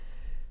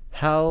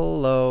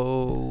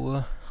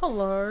Hello.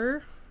 Hello.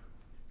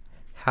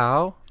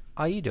 How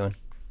are you doing?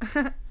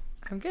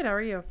 I'm good. How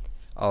are you?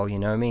 Oh, you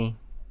know me.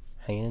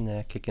 Hanging in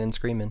there, kicking and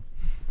screaming.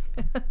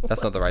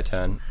 That's not the right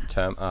term.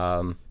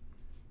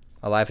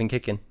 Alive and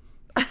kicking.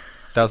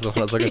 That was the one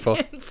I was looking for.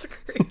 And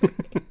screaming.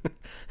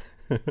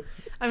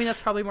 I mean,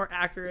 that's probably more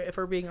accurate if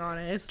we're being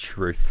honest.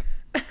 Truth.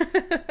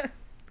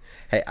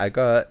 Hey, I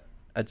got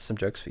some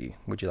jokes for you.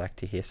 Would you like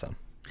to hear some?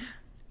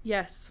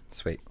 Yes.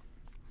 Sweet.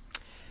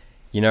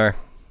 You know,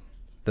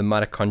 the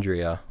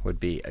mitochondria would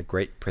be a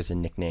great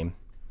prison nickname.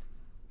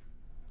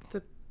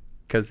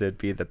 Because it'd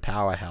be the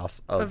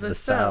powerhouse of the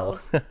cell.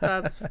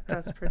 That's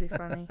pretty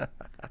funny.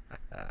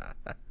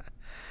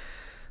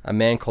 A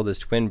man called his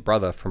twin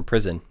brother from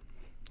prison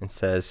and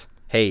says,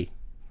 "Hey,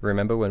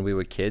 remember when we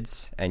were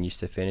kids and used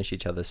to finish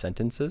each other's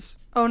sentences?"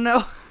 Oh,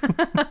 no.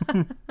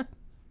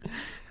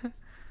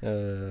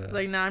 It's It's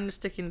like, nah, I'm just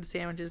sticking to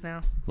sandwiches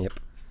now. Yep.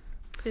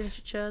 Finish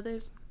each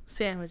other's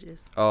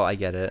sandwiches. Oh, I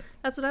get it.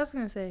 That's what I was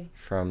going to say.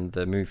 From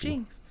the movie.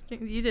 Jinx.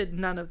 You did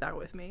none of that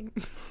with me.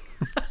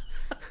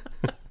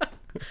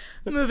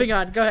 Moving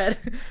on. Go ahead.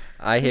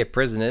 I hear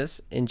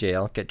prisoners in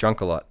jail get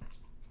drunk a lot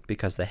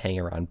because they hang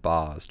around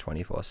bars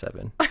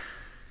 24/7.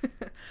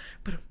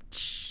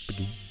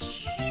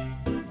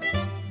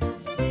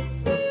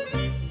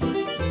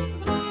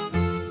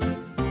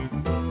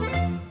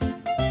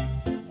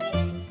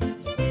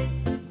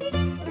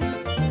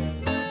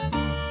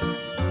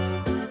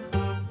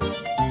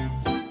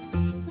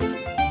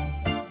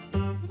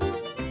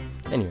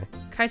 Anyway.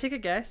 Can I take a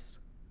guess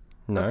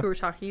No. of who we're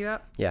talking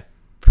about? Yeah.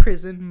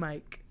 Prison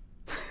Mike.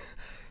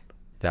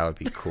 That would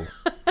be cool.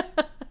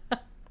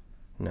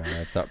 No,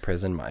 it's not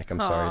Prison Mike. I'm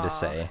sorry to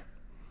say.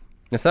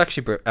 It's not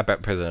actually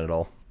about prison at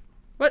all.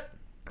 What?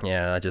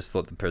 Yeah, I just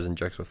thought the prison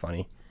jokes were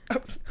funny.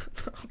 Oh,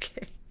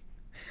 okay.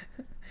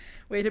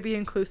 Way to be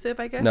inclusive,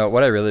 I guess. No,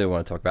 what I really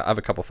want to talk about, I have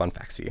a couple fun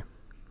facts for you.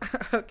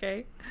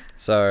 Okay.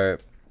 So,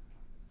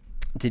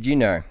 did you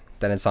know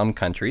that in some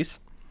countries,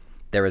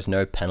 there is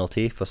no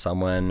penalty for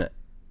someone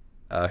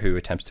who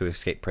attempts to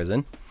escape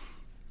prison?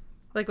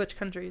 Like which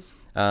countries?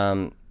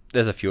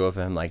 There's a few of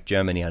them, like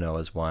Germany I know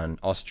is one,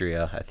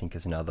 Austria I think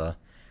is another,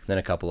 then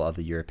a couple other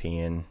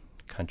European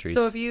countries.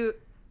 So I feel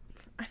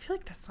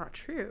like that's not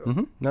true.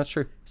 Mm-hmm, that's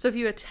true. So if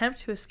you attempt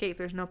to escape,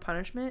 there's no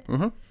punishment?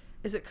 Mm-hmm.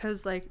 Is it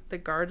because like the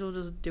guards will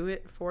just do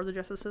it for the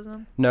justice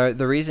system? No,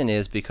 the reason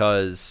is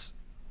because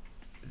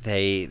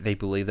they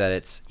believe that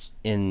it's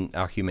in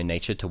our human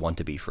nature to want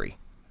to be free.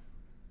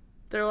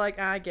 They're like,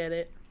 I get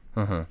it.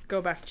 Mm-hmm.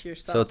 Go back to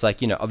yourself. So it's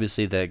like,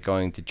 obviously they're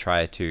going to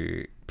try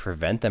to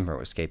prevent them from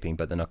escaping,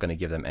 but they're not going to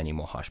give them any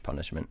more harsh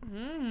punishment.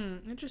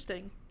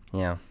 Interesting.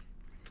 Yeah.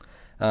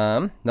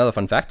 Another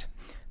fun fact.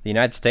 The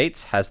United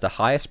States has the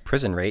highest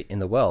prison rate in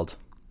the world,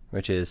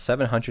 which is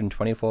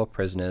 724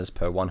 prisoners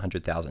per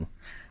 100,000.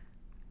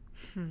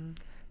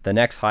 The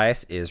next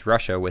highest is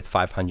Russia with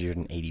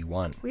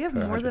 581. We have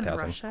more than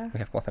Russia? We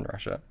have more than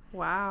Russia.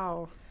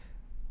 Wow.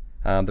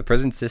 The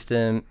prison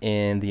system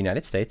in the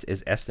United States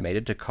is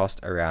estimated to cost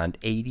around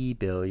 $80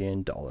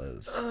 billion.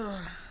 Ugh,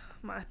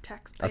 my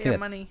taxpayer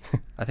money.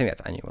 I think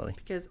that's annually.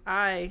 Because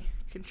I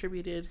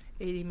contributed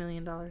 $80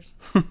 million. No,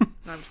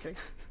 I'm just kidding.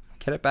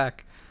 Get it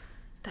back.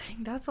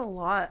 Dang, that's a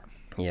lot.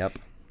 Yep.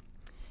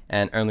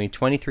 And only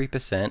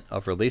 23%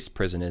 of released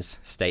prisoners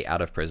stay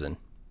out of prison.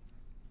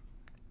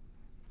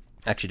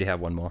 Actually, do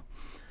have one more.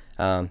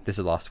 This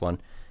is the last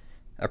one.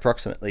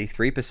 Approximately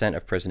 3%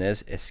 of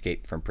prisoners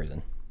escape from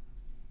prison.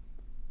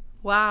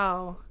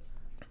 Wow.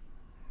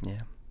 Yeah.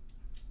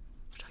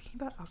 We're talking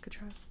about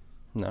Alcatraz?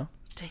 No.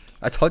 Dang it.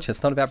 I told you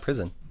it's not about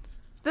prison.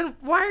 Then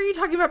why are you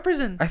talking about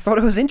prison? I thought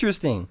it was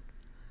interesting.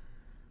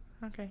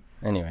 Okay.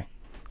 Anyway.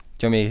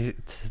 Do you want me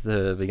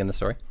to begin the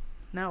story?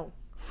 No.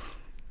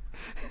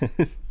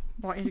 I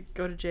want you to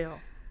go to jail.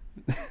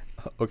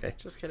 Okay.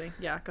 Just kidding.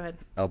 Yeah, go ahead.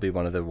 I'll be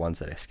one of the ones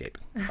that escape.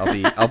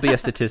 I'll be a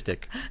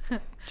statistic.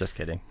 Just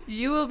kidding.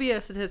 You will be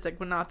a statistic,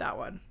 but not that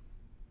one.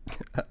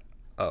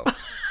 Oh.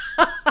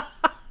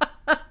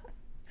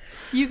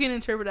 You can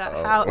interpret that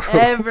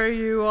however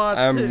you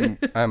want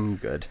to. I'm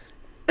good.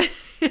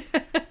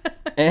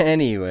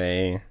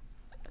 Anyway.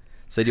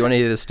 So do you want to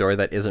hear the story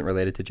that isn't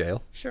related to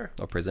jail? Sure.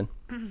 Or prison?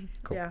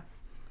 Cool. Yeah.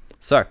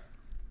 So.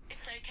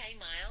 It's okay,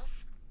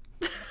 Miles.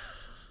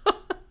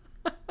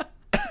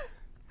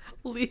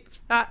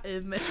 Leave that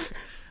in there,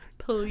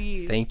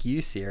 please. Thank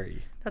you,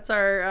 Siri. That's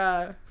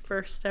our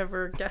first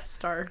ever guest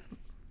star.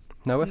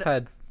 No, we've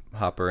had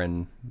Hopper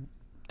and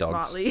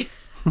dogs. Motley.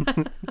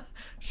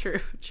 True.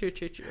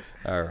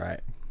 All right.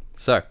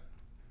 So,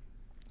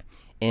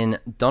 in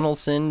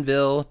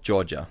Donaldsonville,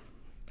 Georgia,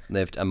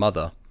 lived a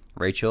mother,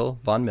 Rachel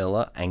Von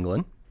Miller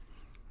Anglin,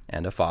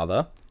 and a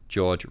father,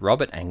 George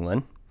Robert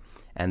Anglin,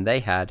 and they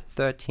had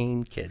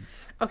 13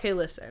 kids. Okay,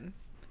 listen.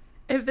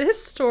 If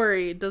this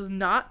story does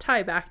not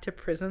tie back to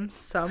prison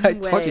some way... I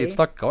told you it's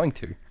not going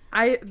to.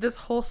 This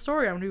whole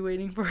story, I'm going to be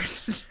waiting for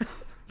it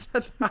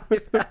to tie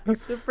back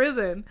to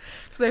prison.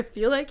 Because I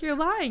feel like you're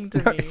lying to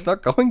me. It's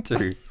not going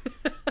to.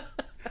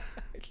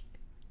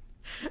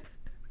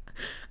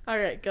 All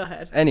right, go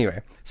ahead.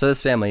 Anyway, so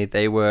this family,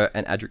 they were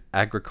an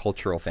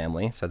agricultural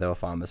family, so they were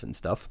farmers and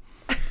stuff.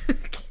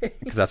 Okay.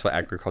 Because that's what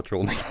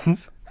agricultural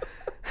means.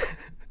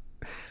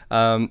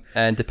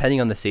 And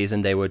depending on the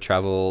season, they would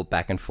travel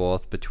back and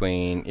forth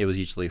between, it was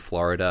usually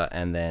Florida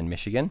and then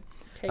Michigan.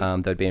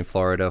 Okay. They'd be in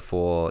Florida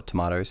for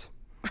tomatoes.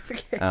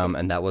 Okay.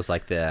 And that was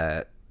like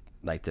the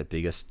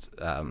biggest,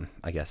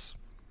 I guess,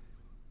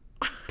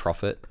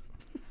 profit.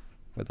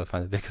 Where they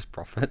find the biggest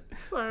profit.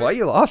 Sorry. Why are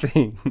you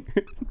laughing?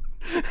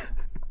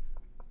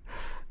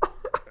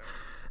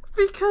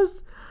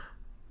 Because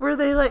were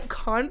they like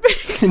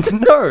convicts?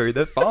 No,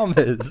 they're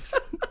farmers.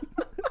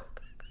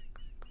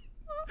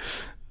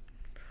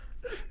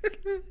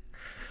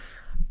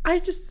 I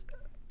just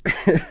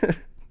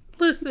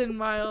listen,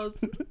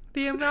 Miles.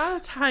 The amount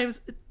of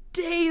times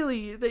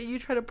daily that you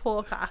try to pull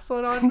a fast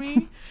one on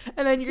me,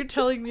 and then you're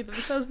telling me that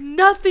this has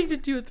nothing to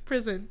do with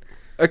prison.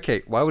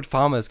 Okay, why would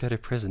farmers go to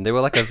prison? They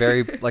were like a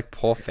very like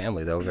poor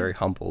family. They were very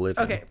humble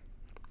living. Okay,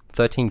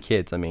 13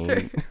 kids. I mean,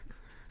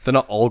 they're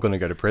not all going to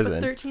go to but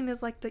prison. 13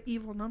 is like the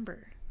evil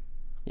number.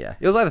 Yeah,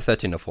 it was either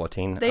 13 or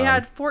 14. They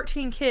had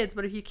 14 kids,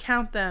 but if you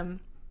count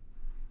them,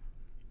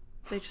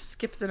 they just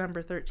skip the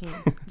number 13.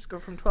 Just go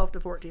from 12 to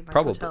 14. Like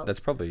probably hotels. that's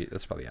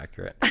probably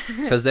accurate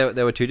because there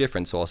were two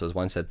different sources.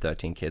 One said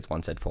 13 kids,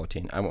 one said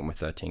 14. I went with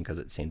 13 because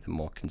it seemed the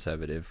more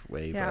conservative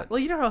way. Yeah. But Well,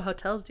 you know how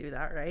hotels do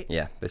that, right?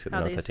 yeah, basically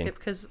How not they 13. skip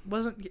because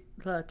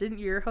didn't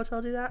your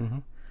hotel do that? Mm-hmm.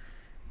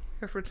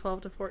 Or from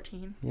 12 to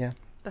 14. Yeah,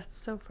 That's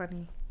so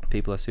funny.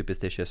 people are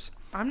superstitious.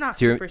 I'm not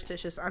Do you-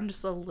 superstitious. I'm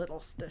just a little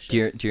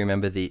stitious. Do you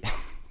remember the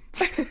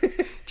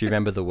do you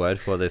remember the word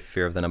for the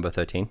fear of the number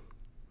 13?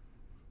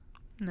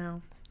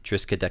 No.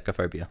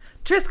 Triskaidekaphobia.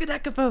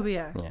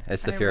 Triskaidekaphobia. Yeah,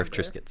 it's the I fear of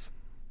remember. Triscuits.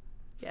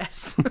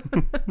 Yes.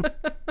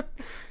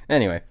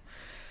 Anyway,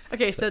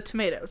 Okay, so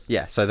tomatoes.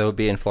 yeah, so they would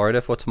be in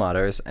Florida for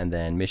tomatoes, and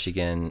then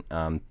Michigan,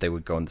 they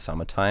would go in the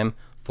summertime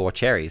for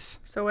cherries.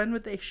 So when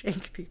would they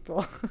shank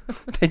people?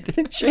 They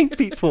didn't shank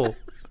people,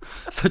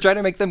 so try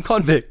to make them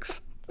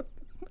convicts.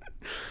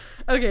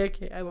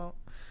 Okay, I won't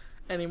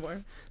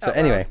anymore. So Out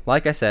anyway, loud.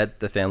 like I said,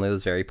 the family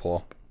was very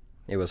poor.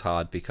 It was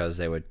hard because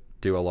they would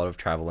do a lot of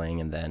traveling,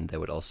 and then they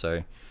would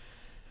also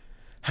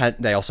had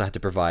to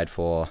provide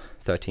for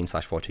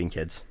 13/14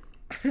 kids.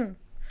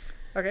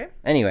 Okay.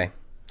 Anyway,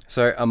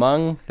 so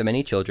among the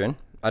many children,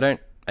 I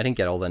didn't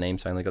get all their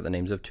names. I only got the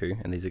names of two,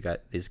 and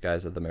these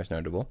guys are the most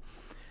notable.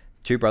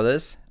 Two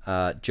brothers,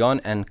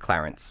 John and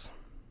Clarence.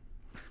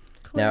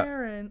 Now,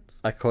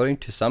 Clarence. According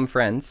to some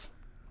friends,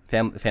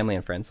 family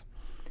and friends,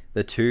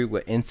 the two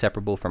were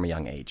inseparable from a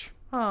young age.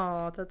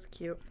 Oh, that's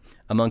cute.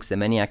 Amongst the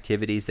many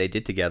activities they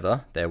did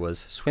together, there was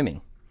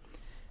swimming,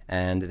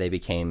 and they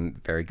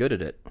became very good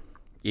at it.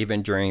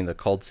 Even during the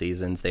cold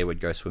seasons, they would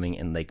go swimming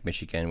in Lake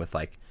Michigan with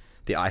like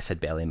the ice had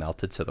barely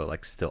melted, so there were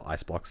like still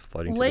ice blocks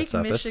floating to the Lake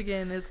surface.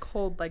 Michigan is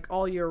cold like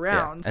all year Yeah,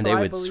 round, and so they I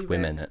would believe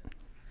swim it. in it.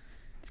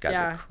 These guys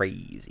Yeah. were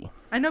crazy.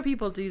 I know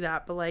people do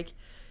that, but like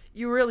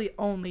you really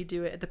only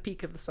do it at the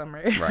peak of the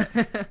summer.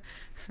 Right.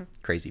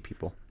 Crazy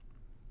people.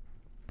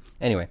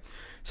 Anyway,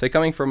 so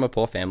coming from a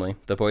poor family,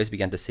 the boys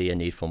began to see a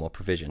need for more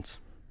provisions.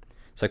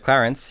 So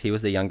Clarence, he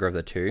was the younger of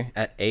the two,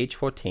 at age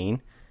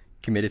 14,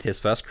 committed his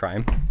first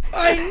crime,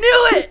 I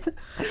knew it!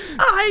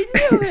 I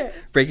knew it!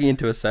 breaking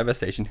into a service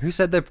station. Who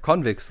said they're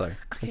convicts, though?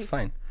 Okay. It's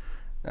fine.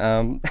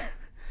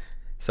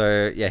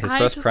 So, yeah, his I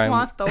first just crime...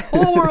 want the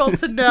whole world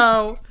to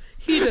know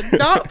he did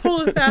not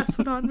pull a fast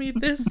one on me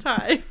this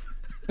time.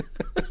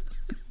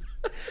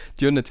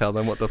 Do you want to tell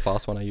them what the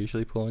fast one I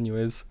usually pull on you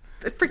is?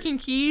 The freaking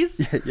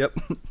keys. Yep.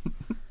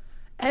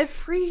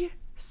 Every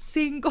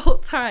single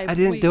time. I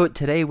didn't do it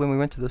today when we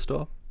went to the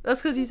store.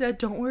 That's because you said,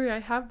 don't worry, I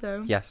have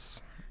them.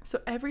 Yes.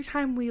 So every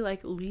time we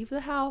like leave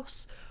the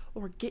house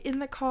or get in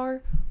the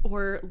car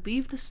or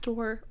leave the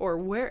store or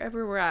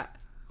wherever we're at,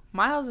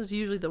 Miles is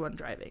usually the one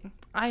driving.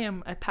 I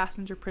am a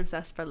passenger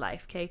princess for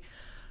life, okay?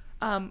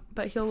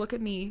 But he'll look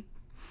at me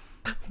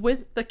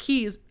with the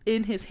keys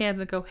in his hands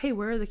and go, hey,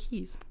 where are the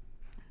keys?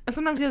 And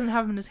sometimes he doesn't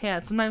have them in his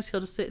hands. Sometimes he'll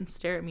just sit and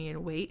stare at me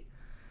and wait.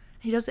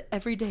 He does it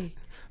every day.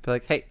 Be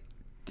like, hey,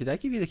 did I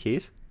give you the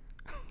keys?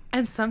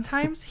 And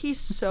sometimes he's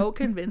so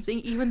convincing,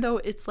 even though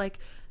it's like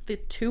the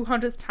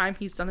 200th time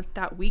he's done it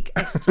that week,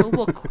 I still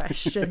will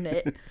question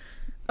it.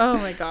 Oh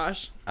my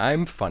gosh.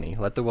 I'm funny.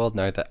 Let the world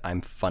know that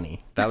I'm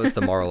funny. That was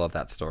the moral of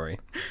that story.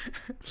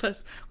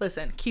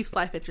 Listen, keeps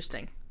life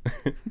interesting.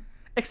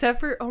 Except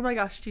for, oh my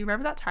gosh, do you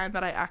remember that time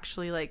that I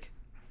actually like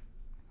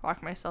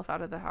locked myself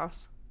out of the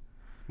house?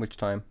 Which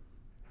time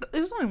It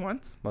was only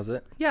once. was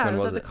it? Yeah, When it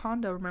was at it? the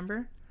condo,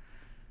 remember?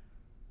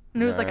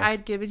 And it was like No. I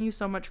had given you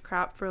so much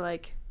crap for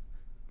like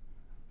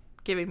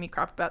giving me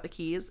crap about the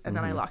keys, and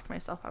then I locked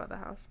myself out of the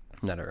house.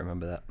 I don't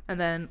remember that.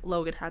 And then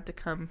Logan had to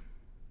come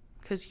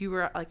because you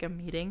were at like a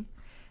meeting.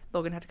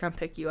 Logan had to come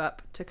pick you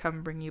up to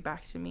come bring you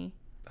back to me.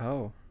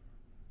 Oh.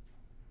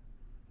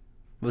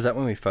 Was that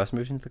when we first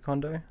moved into the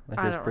condo? Like,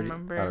 I it was don't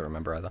remember. I don't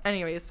remember either.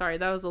 Anyways, sorry,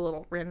 that was a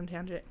little random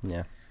tangent.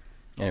 Yeah.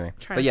 Anyway.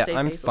 Trying But to yeah, save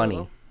I'm face a funny.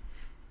 little.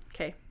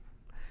 Okay.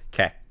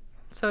 Okay.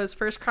 So his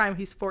first crime,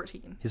 he's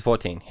 14. He's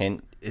 14.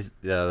 Hint is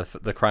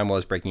the crime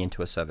was breaking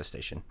into a service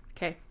station.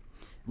 Okay.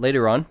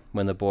 Later on,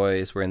 when the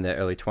boys were in their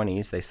early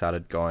 20s, they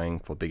started going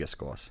for bigger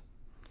scores.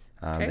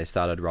 Okay. They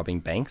started robbing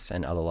banks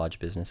and other large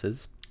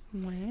businesses.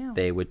 Wow.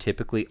 They would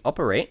typically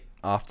operate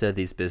after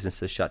these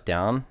businesses shut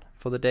down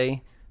for the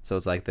day. So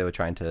it's like they were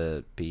trying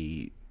to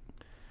be,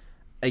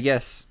 I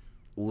guess,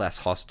 less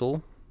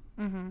hostile.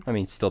 Mm-hmm. I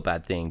mean, still a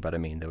bad thing, but I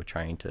mean, they were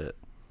trying to...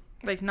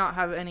 Like, not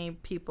have any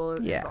people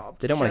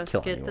involved. They don't want to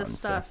kill get anyone. the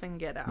stuff and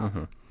get out.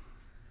 Mm-hmm.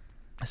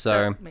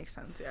 So that makes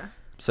sense, yeah.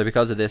 So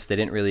because of this, they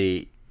didn't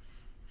really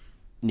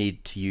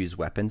need to use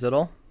weapons at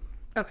all.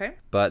 Okay.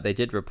 But they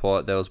did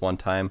report there was one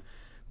time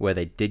where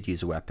they did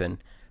use a weapon,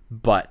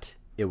 but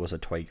it was a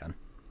toy gun.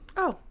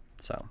 Oh.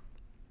 So,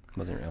 it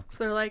wasn't real.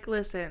 So they're like,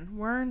 listen,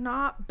 we're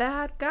not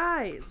bad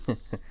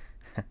guys.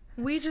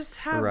 We just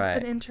have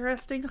an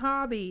interesting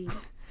hobby.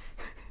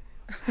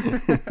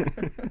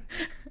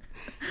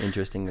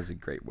 Interesting is a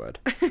great word.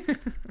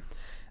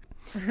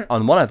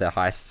 On one of their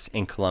heists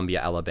in Columbia,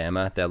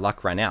 Alabama, their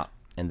luck ran out,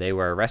 and they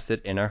were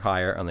arrested in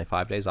Ohio only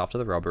 5 days after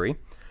the robbery.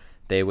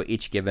 They were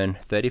each given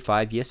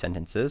 35-year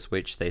sentences,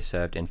 which they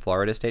served in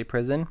Florida State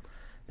Prison.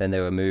 Then they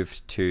were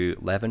moved to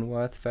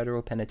Leavenworth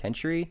Federal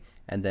Penitentiary,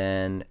 and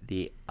then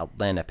the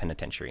Atlanta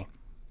Penitentiary.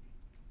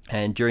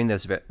 And during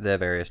their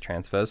various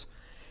transfers,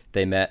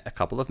 they met a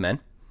couple of men.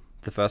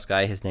 The first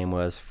guy, his name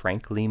was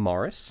Frank Lee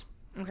Morris.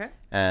 Okay.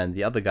 And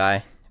the other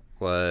guy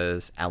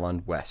was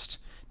Alan West.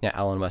 Now,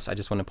 Alan West, I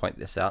just want to point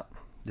this out.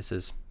 This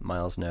is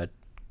Miles' nerd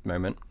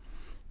moment.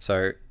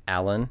 So,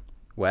 Alan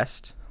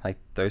West, like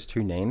those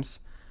two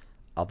names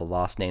are the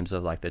last names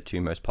of like the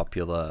two most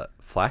popular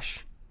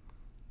Flash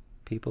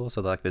people. So,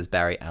 like there's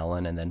Barry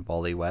Allen and then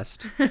Wally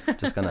West.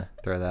 Just gonna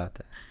throw that out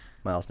there.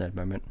 Miles' nerd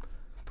moment.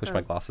 Push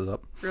my glasses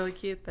up. Really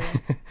cute there.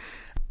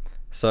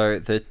 So,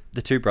 the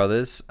two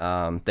brothers,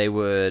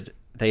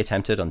 they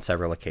attempted on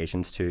several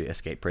occasions to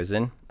escape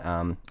prison,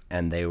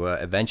 and they were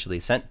eventually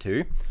sent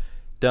to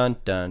dun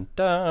dun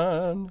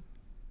dun.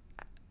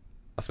 I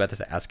was about to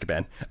say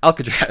Azkaban.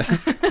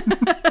 Alcatraz.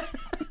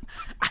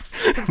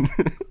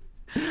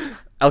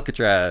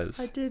 Alcatraz.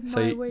 I did my So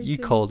you waiting.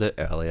 called it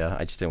earlier.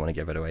 I just didn't want to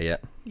give it away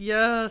yet.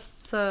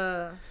 Yes.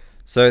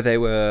 So they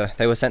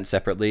were sent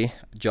separately.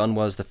 John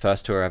was the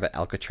first to arrive at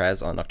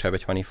Alcatraz on October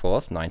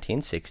 24th,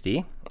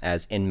 1960,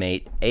 as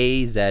inmate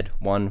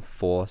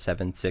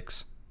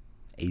AZ1476.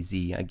 AZ,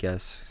 I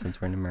guess, since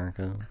we're in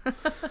America.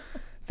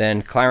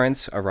 Then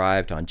Clarence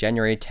arrived on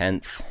January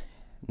 10th,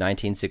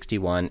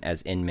 1961,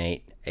 as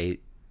inmate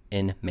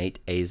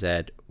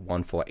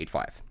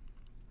AZ1485.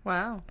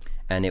 Wow.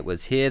 And it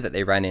was here that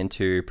they ran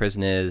into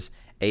prisoners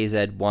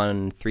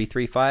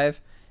AZ1335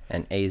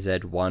 and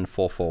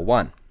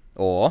AZ1441,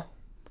 or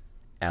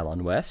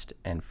Alan West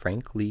and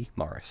Frank Lee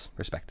Morris,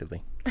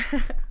 respectively.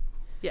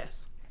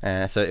 Yes.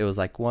 So it was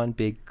like one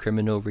big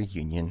criminal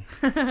reunion.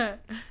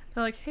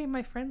 They're like, hey,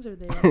 my friends are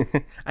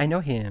there. I know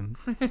him.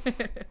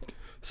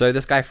 So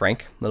this guy,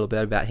 Frank, a little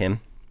bit about him.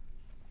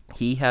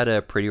 He had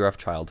a pretty rough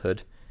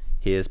childhood.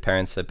 His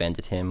parents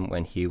abandoned him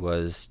when he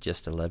was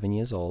just 11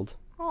 years old.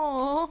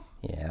 Aww.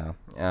 Yeah.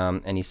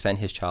 And he spent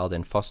his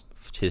childhood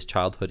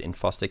in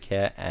foster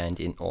care and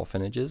in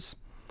orphanages.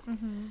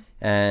 Mm-hmm.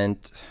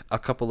 And a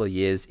couple of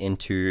years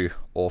into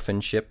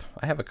orphanship,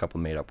 I have a couple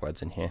made up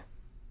words in here.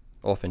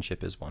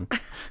 Orphanship is one.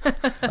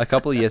 A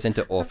couple of years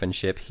into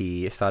orphanship,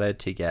 he started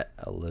to get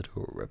a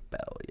little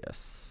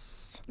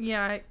rebellious.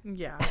 Yeah.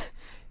 Yeah.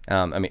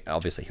 I mean,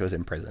 obviously he was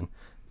in prison,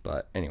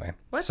 but anyway.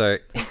 What? So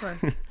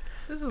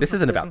this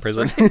isn't about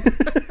prison.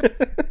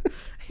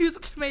 He was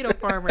a tomato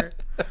farmer.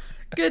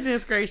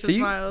 Goodness gracious, so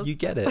Miles. You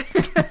get it.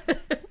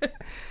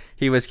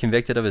 He was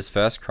convicted of his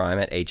first crime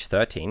at age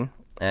 13,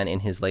 and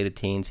in his later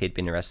teens, he'd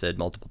been arrested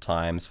multiple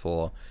times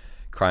for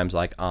crimes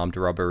like armed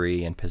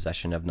robbery and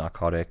possession of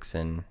narcotics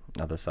and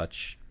other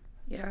such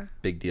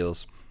big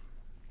deals.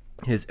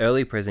 His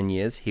early prison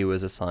years, he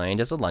was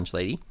assigned as a lunch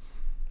lady.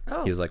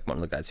 Oh. He was like one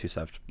of the guys who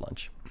served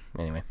lunch.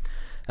 Anyway,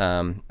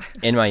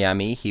 in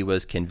Miami, he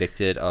was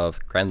convicted of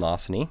grand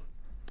larceny.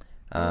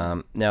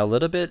 Now, a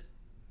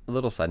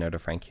little side note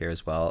of Frank here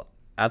as well.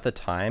 At this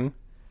time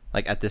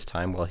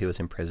while he was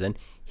in prison,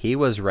 he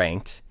was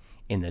ranked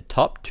in the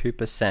top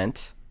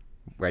 2%,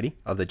 ready,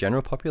 of the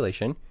general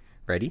population,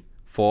 intelligence.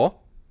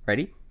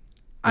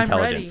 I'm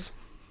ready.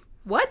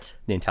 What?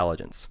 The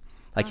intelligence.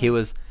 Like he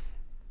was,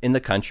 in the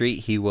country,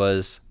 he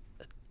was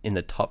in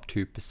the top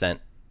 2%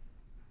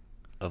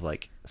 of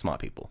like smart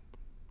people.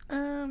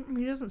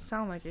 He doesn't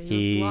sound like it.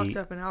 He was locked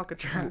up in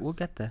Alcatraz. We'll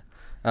get there.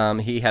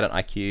 He had an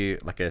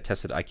IQ, like a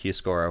tested IQ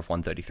score of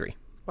 133.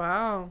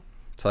 Wow.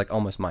 So like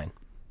almost mine.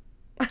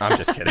 I'm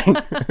just kidding.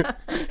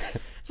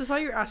 Is this why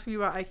you were asking me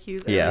about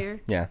IQs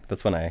earlier? Yeah,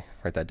 that's when I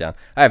wrote that down.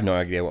 I have no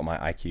idea what my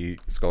IQ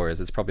score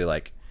is. It's probably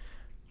like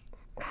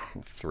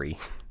 3.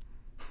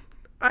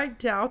 I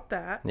doubt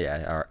that.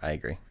 Yeah, I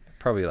agree.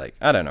 Probably like,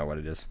 I don't know what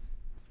it is.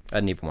 I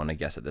didn't even want to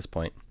guess at this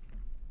point.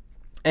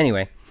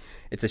 Anyway,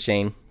 it's a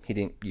shame he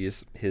didn't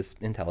use his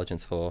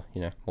intelligence for,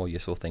 more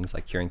useful things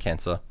like curing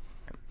cancer.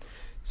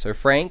 So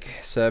Frank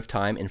served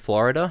time in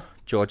Florida,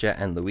 Georgia,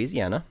 and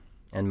Louisiana,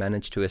 and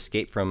managed to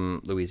escape from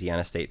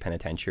Louisiana State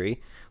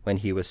Penitentiary when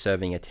he was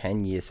serving a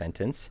 10-year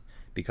sentence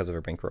because of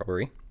a bank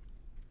robbery.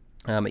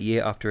 A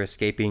year after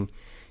escaping,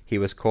 he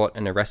was caught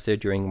and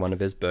arrested during one of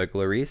his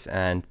burglaries,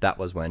 and that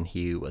was when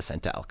he was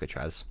sent to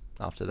Alcatraz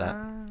after that.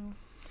 Wow.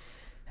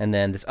 And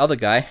then this other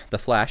guy, the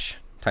Flash,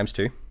 times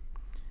 2.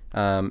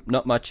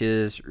 Not much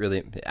is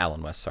really...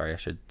 Alan West, sorry, I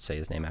should say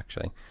his name,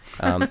 actually.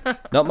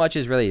 Not much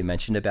is really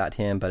mentioned about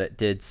him, but it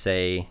did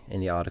say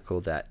in the article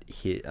that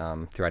he,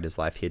 throughout his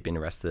life, he had been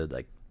arrested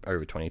like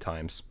over 20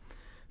 times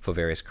for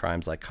various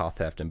crimes like car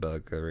theft and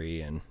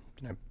burglary and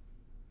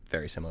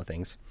very similar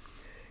things.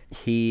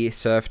 He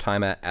served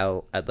time at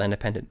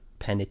Atlanta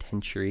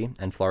Penitentiary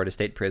and Florida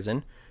State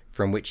Prison,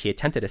 from which he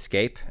attempted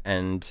escape,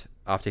 and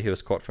after he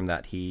was caught from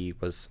that, he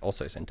was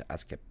also sent to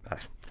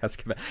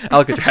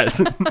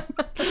Alcatraz.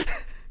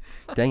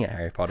 Dang it,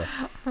 Harry Potter.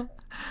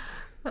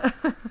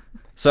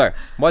 So,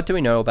 what do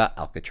we know about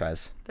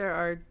Alcatraz? There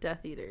are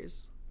Death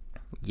Eaters.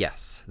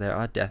 Yes, there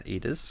are Death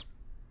Eaters.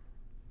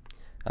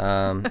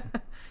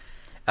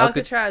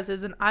 Alcatraz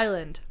is an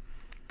island.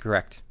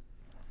 Correct.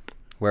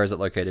 Where is it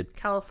located?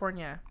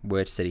 California.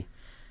 Which city?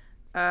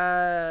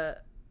 San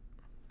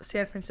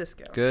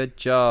Francisco. Good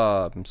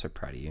job. I'm so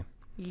proud of you.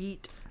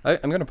 Yeet.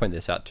 I'm going to point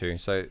this out too.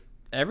 So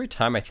every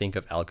time I think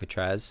of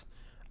Alcatraz,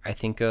 I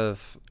think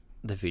of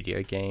the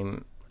video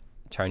game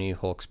Tony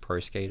Hawk's Pro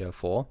Skater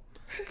 4,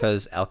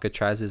 because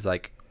Alcatraz is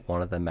like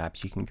one of the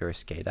maps you can go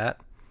skate at.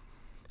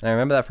 And I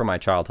remember that from my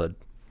childhood.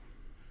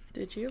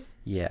 Did you?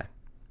 Yeah.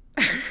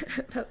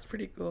 That's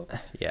pretty cool.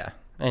 Yeah.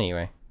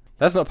 Anyway,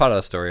 that's not part of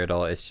the story at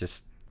all. It's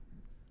just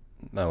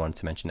I wanted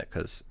to mention it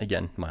because,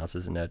 again, Miles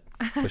is a nerd.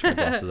 Push my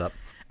glasses up.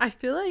 I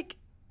feel like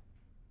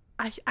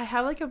I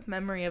have like a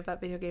memory of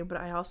that video game,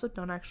 but I also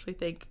don't actually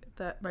think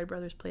that my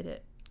brothers played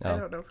it. Oh. I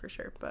don't know for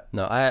sure, but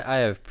No, I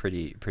have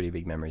pretty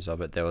big memories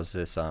of it. There was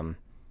this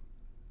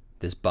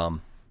this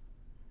bum,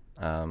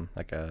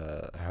 like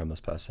a homeless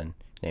person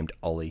named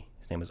Ollie.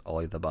 His name was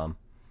Ollie the Bum,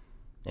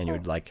 and you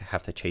would like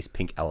have to chase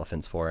pink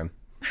elephants for him.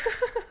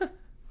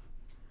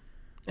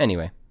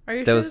 Anyway, are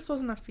you sure this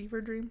wasn't a fever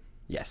dream?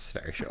 Yes,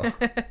 very sure.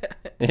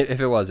 If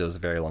it was a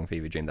very long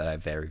fever dream that I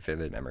have very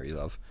vivid memories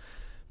of.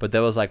 But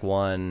there was like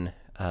one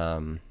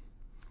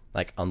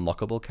like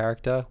unlockable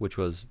character, which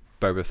was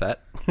Boba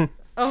Fett.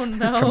 Oh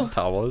no. From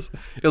Star Wars.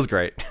 It was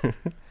great.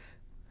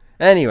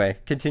 Anyway,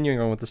 continuing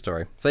on with the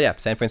story. So yeah,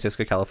 San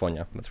Francisco,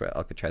 California. That's where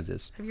Alcatraz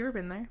is. Have you ever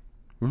been there?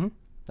 Mm-hmm.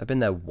 I've been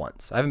there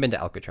once. I haven't been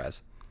to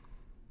Alcatraz.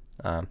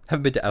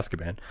 Haven't been to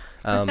Azkaban.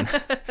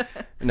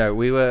 No,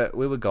 we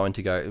were going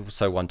to go.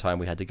 So one time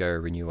we had to go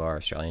renew our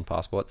Australian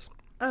passports.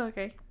 Oh,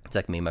 okay. It's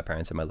like me, my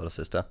parents, and my little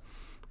sister.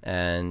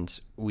 And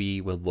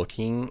we were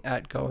looking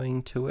at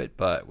going to it,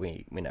 but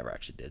we never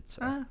actually did.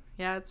 So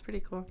yeah, it's pretty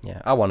cool.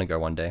 Yeah, I want to go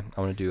one day.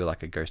 I want to do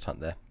like a ghost hunt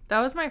there. That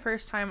was my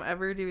first time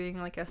ever doing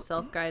like a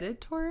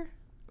self-guided tour.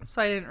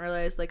 So I didn't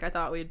realize, like, I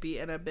thought we'd be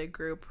in a big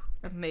group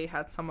and they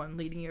had someone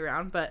leading you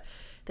around, but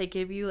they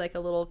give you like a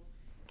little,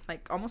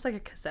 like almost like a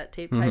cassette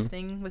tape type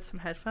thing with some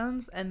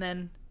headphones, and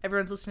then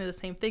everyone's listening to the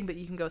same thing, but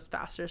you can go as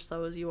fast or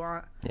slow as you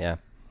want. Yeah.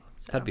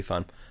 So. That'd be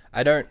fun.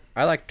 I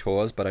like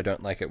tours, but I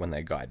don't like it when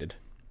they're guided.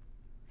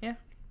 Yeah.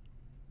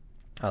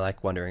 I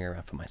like wandering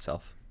around for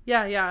myself.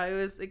 Yeah,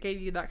 it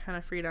gave you that kind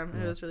of freedom.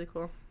 Yeah. It was really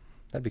cool.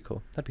 That'd be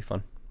cool. That'd be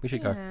fun. We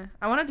should go.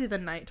 I want to do the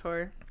night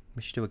tour.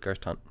 We should do a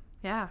ghost hunt.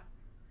 Yeah.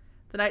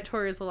 The night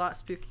tour is a lot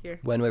spookier.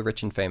 When we're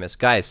rich and famous.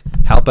 Guys,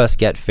 help us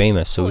get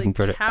famous so we can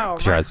go to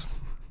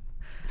Alcatraz.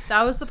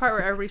 That was the part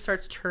where everybody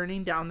starts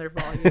turning down their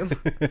volume.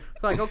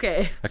 Like,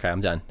 okay. Okay,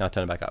 I'm done. Now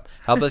turn it back up.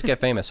 Help us get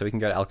famous so we can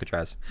go to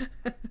Alcatraz.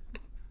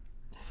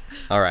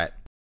 All right.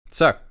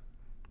 So,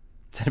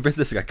 San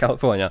Francisco,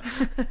 California.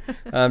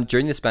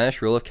 During the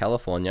Spanish rule of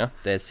California,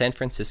 the San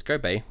Francisco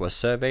Bay was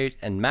surveyed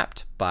and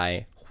mapped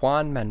by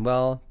Juan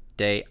Manuel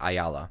de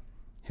Ayala,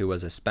 who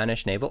was a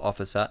Spanish naval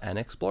officer and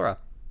explorer.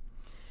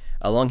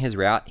 Along his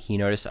route, he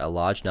noticed a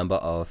large number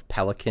of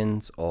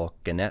pelicans or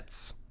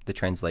gannets. The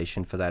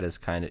translation for that is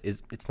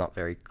it's not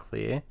very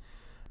clear.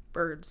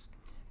 Birds.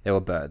 They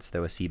were birds. They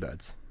were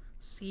seabirds.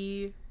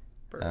 Sea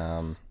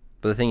birds.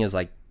 But the thing is,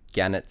 like,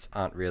 gannets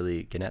aren't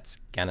really... Gannets.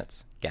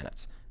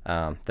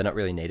 They're not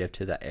really native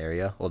to that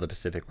area or the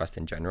Pacific West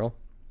in general.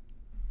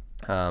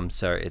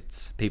 So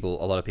it's a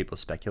lot of people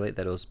speculate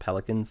that it was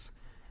pelicans.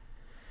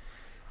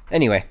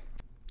 Anyway,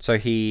 so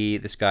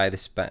this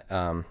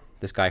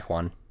guy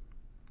Juan,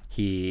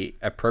 he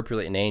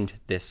appropriately named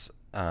this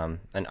an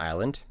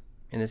island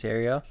in this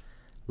area,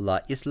 La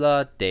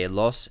Isla de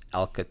los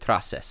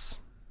Alcatraces.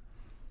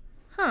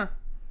 Huh.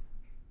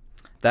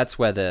 That's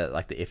where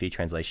the iffy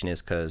translation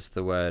is, because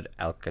the word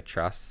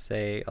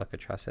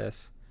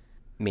Alcatraces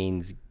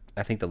means,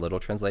 I think the literal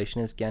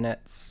translation is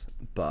gannets,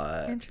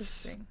 but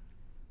interesting.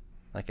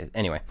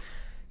 Anyway,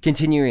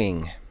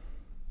 continuing.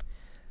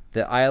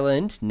 The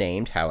island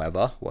named,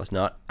 however, was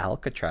not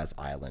Alcatraz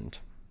Island,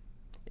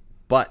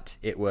 but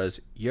it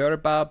was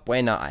Yerba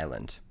Buena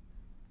Island.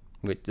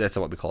 That's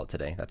what we call it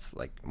today. That's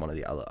like one of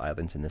the other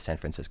islands in the San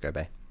Francisco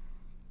Bay,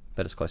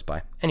 but it's close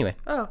by. Anyway.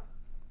 Oh.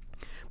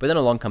 But then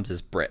along comes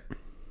this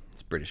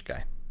British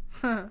guy.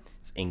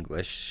 This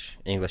English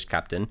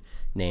captain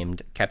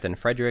named Captain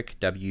Frederick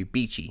W.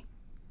 Beechey.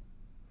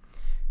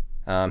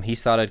 He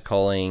started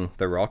calling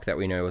the rock that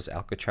we know as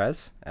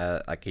Alcatraz.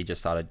 He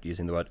just started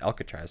using the word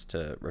Alcatraz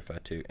to refer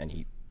to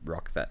any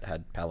rock that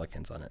had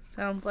pelicans on it.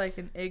 Sounds like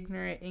an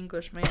ignorant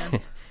English man.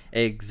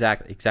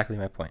 Exactly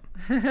my point.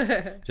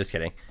 Just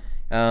kidding.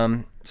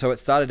 So it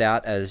started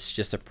out as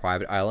just a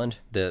private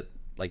island.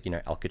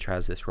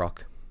 Alcatraz, this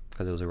rock,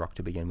 because it was a rock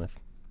to begin with.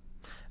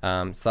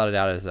 Started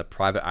out as a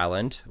private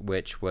island,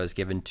 which was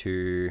given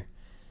to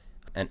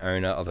an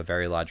owner of a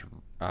very large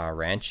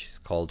ranch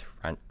called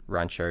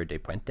Rancho de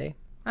Puente.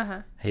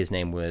 Uh-huh. His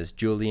name was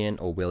Julian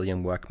or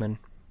William Workman.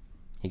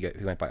 He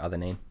went by other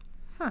name.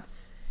 Huh.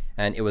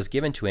 And it was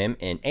given to him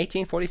in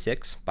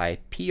 1846 by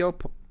Pio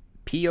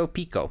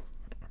Pico,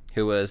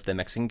 who was the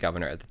Mexican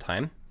governor at the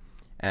time.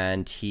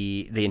 And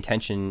the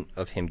intention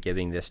of him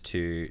giving this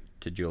to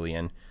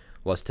Julian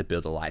was to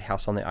build a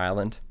lighthouse on the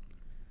island.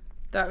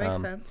 That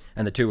makes sense.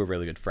 And the two were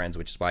really good friends,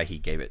 which is why he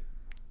gave it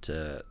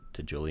to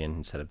Julian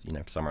instead of,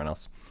 someone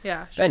else.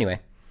 Yeah. Sure. But anyway,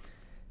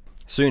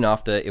 soon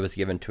after it was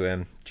given to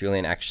him,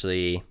 Julian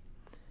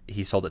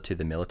he sold it to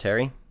the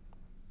military.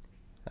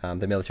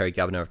 The military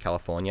governor of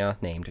California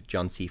named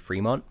John C.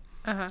 Fremont.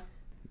 Uh-huh.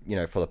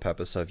 For the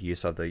purpose of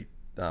use of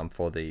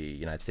for the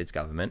United States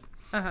government.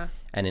 Uh-huh.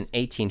 And in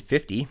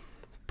 1850,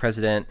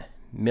 President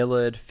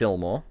Millard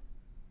Fillmore.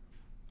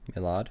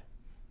 Millard.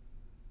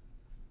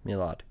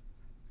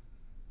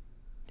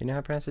 Do you know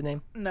how to pronounce his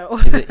name? No.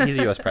 He's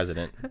a U.S.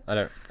 president.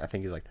 I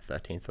think he's like the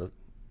 13th or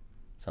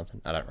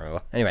something. I don't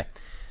remember. Anyway.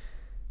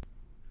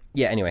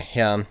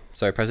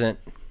 So President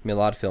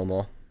Millard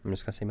Fillmore, I'm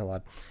just going to say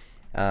Millard,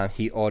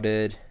 he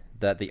ordered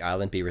that the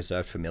island be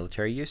reserved for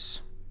military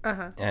use.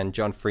 Uh-huh. And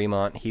John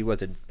Fremont, he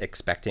was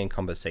expecting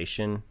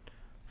compensation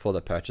for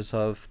the purchase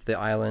of the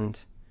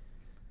island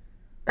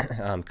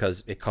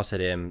because it costed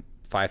him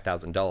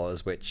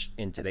 $5,000, which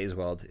in today's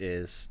world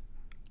is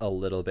a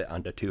little bit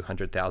under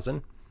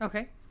 $200,000.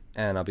 Okay.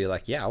 And I'll be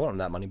like, yeah, I want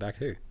that money back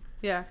too.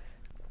 Yeah.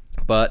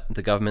 But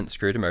the government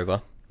screwed him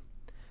over.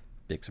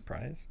 Big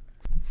surprise.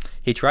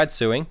 He tried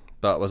suing,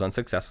 but was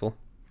unsuccessful.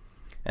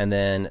 And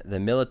then the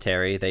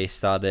military, they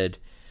started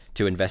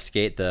to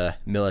investigate the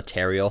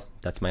militarial,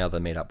 that's my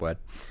other made-up word,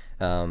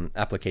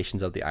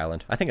 applications of the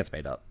island. I think it's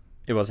made up.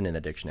 It wasn't in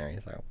the dictionary,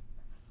 so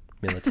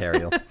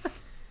militarial.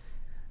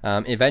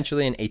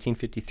 Eventually, in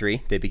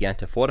 1853, they began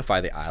to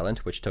fortify the island,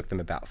 which took them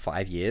about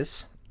 5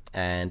 years,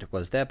 and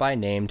was thereby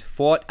named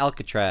Fort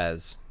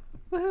Alcatraz.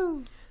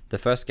 Woohoo! The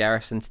first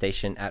garrison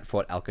station at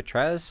Fort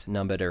Alcatraz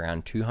numbered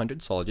around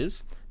 200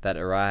 soldiers that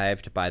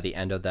arrived by the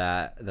end of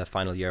the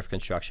final year of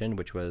construction,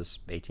 which was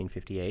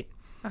 1858.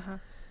 Uh-huh.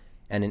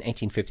 And in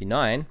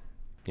 1859,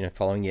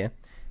 following year,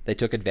 they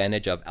took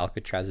advantage of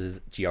Alcatraz's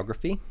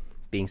geography,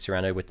 being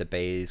surrounded with the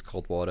bays,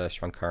 cold water,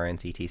 strong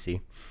currents,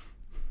 etc.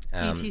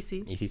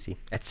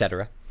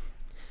 Etc.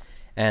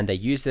 And they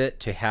used it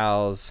to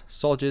house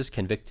soldiers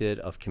convicted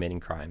of committing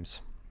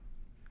crimes.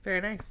 Very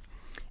nice.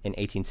 In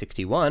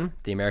 1861,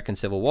 the American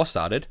Civil War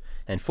started,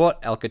 and Fort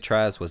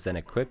Alcatraz was then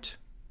equipped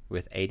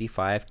with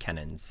 85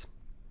 cannons.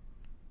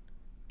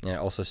 And it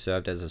also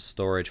served as a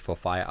storage for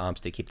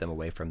firearms to keep them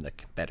away from the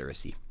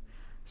Confederacy.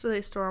 So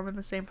they store them in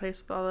the same place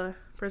with all the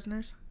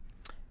prisoners?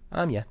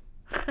 Yeah.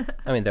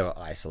 I mean, they were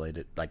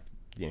isolated,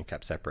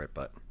 kept separate,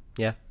 but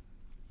yeah.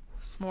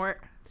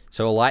 Smart.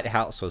 So a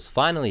lighthouse was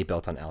finally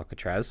built on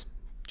Alcatraz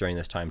during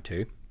this time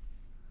too.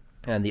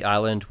 And the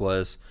island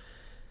was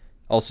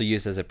also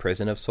used as a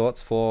prison of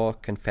sorts for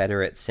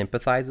Confederate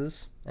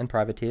sympathizers and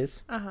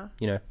privateers. Uh-huh.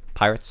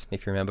 Pirates,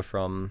 if you remember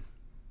from...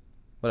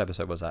 What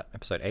episode was that?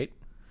 Episode 8?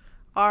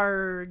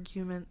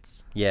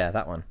 Arguments. Yeah,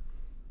 that one.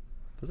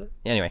 Was it?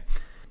 Anyway,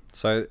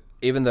 so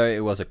even though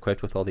it was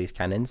equipped with all these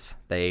cannons,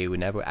 they were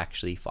never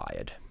actually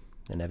fired.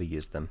 They never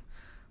used them.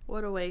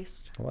 What a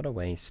waste. What a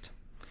waste.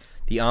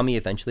 The Army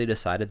eventually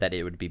decided that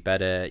it would be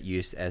better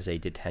used as a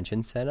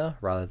detention center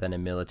rather than a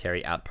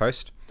military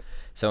outpost.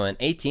 So in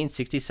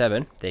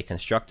 1867, they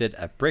constructed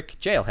a brick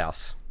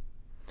jailhouse.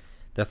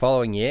 The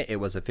following year, it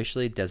was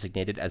officially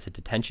designated as a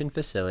detention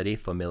facility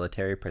for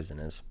military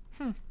prisoners.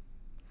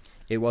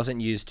 It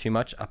wasn't used too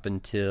much up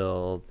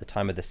until the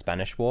time of the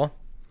Spanish War,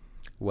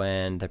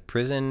 when the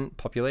prison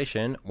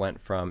population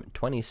went from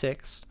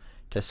 26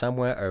 to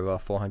somewhere over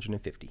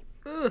 450.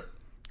 Ugh.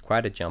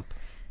 Quite a jump.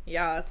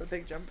 Yeah, that's a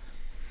big jump.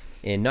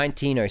 In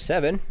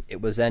 1907,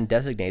 it was then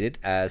designated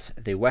as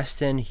the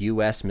Western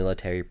U.S.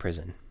 Military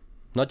Prison.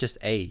 Not just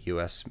a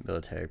U.S.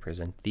 military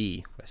prison,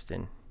 the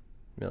Western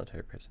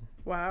Military Prison.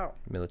 Wow.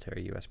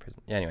 Military U.S.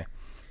 prison. Anyway,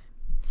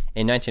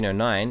 in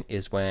 1909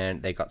 is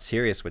when they got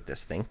serious with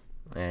this thing,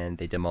 and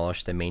they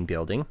demolished the main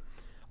building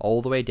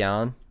all the way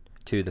down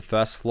to the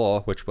first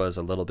floor, which was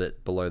a little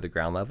bit below the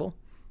ground level,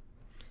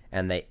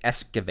 and they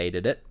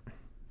excavated it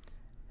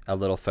a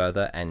little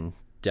further and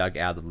dug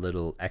out a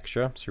little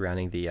extra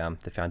surrounding the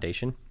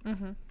foundation.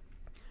 Mm-hmm.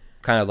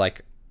 Kind of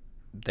like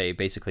they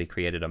basically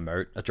created a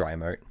moat, a dry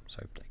moat,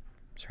 so like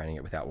surrounding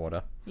it without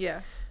water.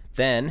 Yeah.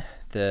 Then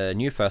the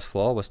new first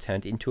floor was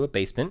turned into a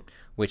basement,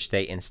 which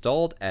they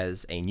installed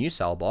as a new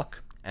cell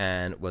block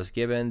and was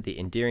given the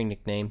endearing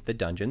nickname the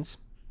Dungeons.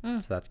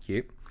 So that's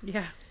cute.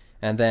 Yeah.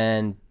 And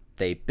then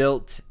they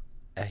built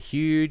a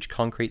huge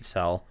concrete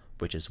cell,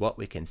 which is what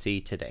we can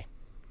see today.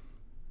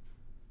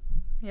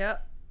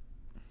 Yep.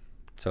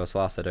 So it's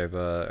lasted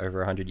over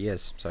 100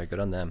 years. So good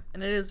on them.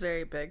 And it is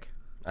very big.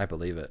 I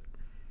believe it.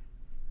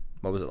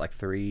 What was it, like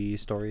 3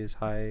 stories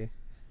high?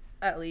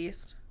 At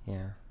least.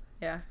 Yeah.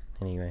 Yeah.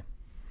 Anyway.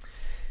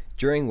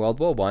 During World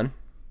War One,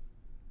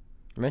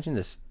 I mentioned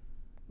this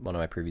in one of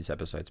my previous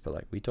episodes, but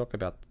like we talk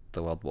about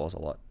the World Wars a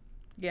lot.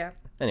 Yeah.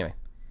 Anyway.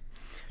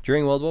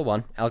 During World War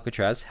One,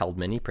 Alcatraz held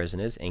many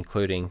prisoners,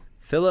 including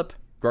Philip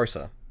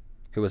Grosser,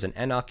 who was an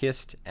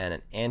anarchist and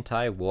an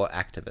anti-war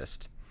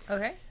activist.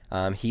 Okay.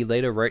 He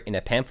later wrote in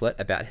a pamphlet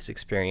about his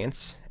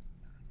experience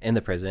in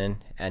the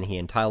prison, and he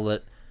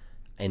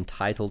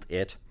entitled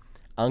it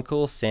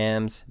Uncle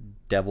Sam's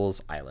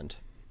Devil's Island.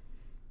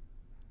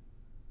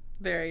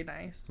 Very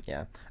nice.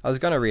 Yeah. I was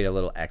going to read a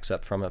little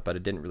excerpt from it, but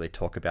it didn't really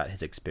talk about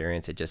his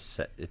experience. It just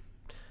said...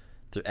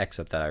 the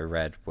excerpt that I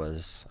read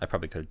was... I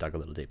probably could have dug a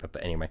little deeper,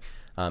 but anyway.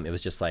 It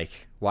was just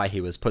like why he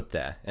was put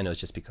there, and it was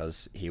just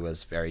because he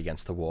was very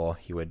against the war.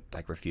 He would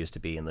like refuse to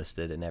be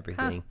enlisted and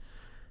everything.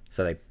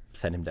 So they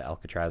sent him to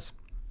Alcatraz.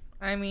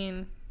 I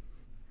mean,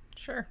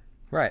 sure.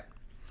 Right.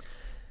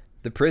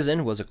 The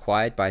prison was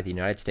acquired by the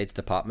United States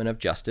Department of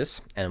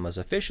Justice and was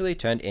officially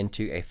turned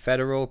into a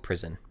federal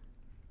prison.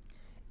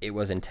 It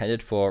was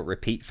intended for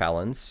repeat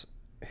felons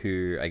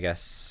who, I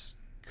guess,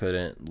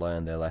 couldn't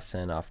learn their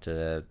lesson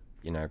after,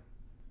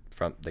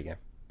 from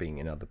being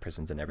in other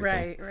prisons and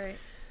everything. Right.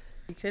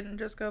 You couldn't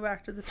just go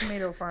back to the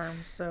tomato farm,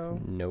 so...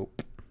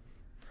 Nope.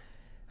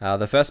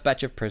 The first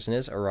batch of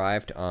prisoners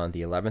arrived on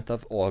the 11th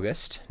of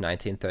August,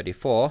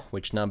 1934,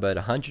 which numbered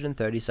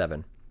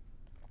 137.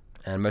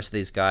 And most of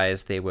these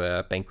guys, they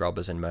were bank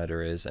robbers and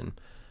murderers and,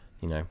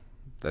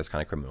 those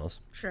kind of criminals.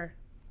 Sure.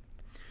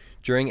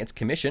 During its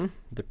commission,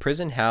 the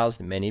prison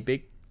housed many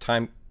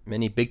big-time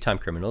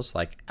criminals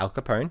like Al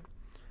Capone,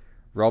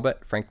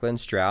 Robert Franklin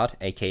Stroud,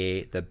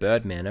 a.k.a. the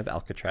Birdman of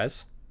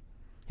Alcatraz.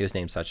 He was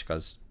named such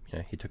because,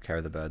 he took care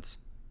of the birds.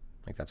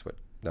 Like, that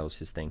was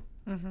his thing,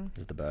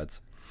 is the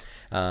birds.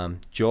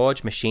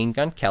 George Machine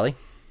Gun Kelly,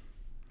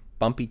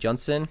 Bumpy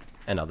Johnson,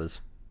 and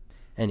others.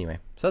 Anyway,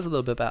 so that's a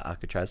little bit about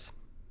Alcatraz.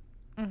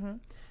 Now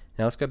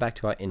let's go back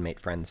to our inmate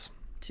friends.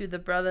 To the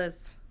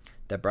brothers.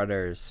 The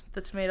brothers.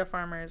 The tomato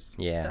farmers.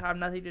 Yeah. That have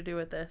nothing to do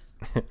with this.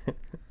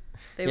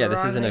 They Yeah, were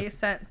this isn't wrongly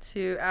sent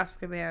to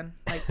Azkaban,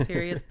 like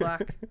Sirius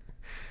Black.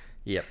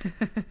 Yep.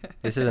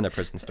 This isn't a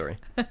prison story.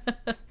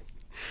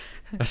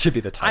 That should be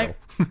the title.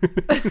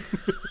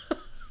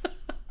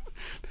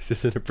 This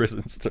isn't a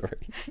prison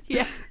story.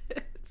 Yeah.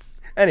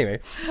 Anyway.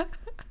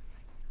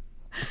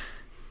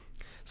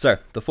 So,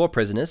 the 4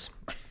 prisoners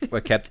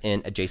were kept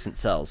in adjacent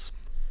cells.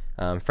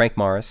 Frank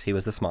Morris, he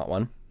was the smart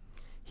one.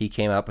 He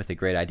came up with a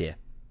great idea.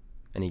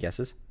 Any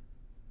guesses?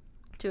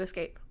 To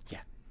escape. Yeah,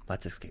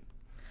 let's escape.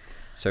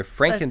 So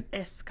Frank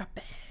escape.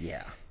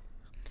 Yeah.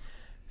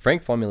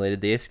 Frank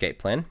formulated the escape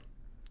plan.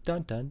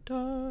 Dun dun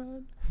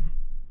dun.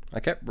 I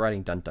kept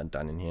writing dun dun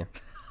dun in here.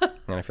 And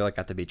I feel like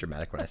I have to be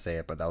dramatic when I say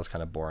it, but that was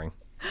kind of boring.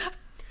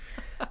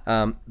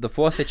 The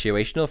 4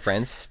 situational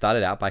friends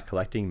started out by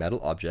collecting metal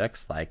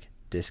objects like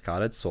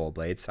discarded saw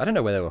blades. I don't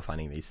know where they were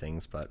finding these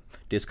things, but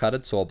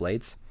discarded saw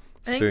blades,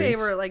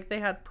 spoons. I think they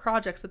had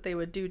projects that they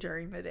would do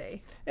during the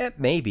day.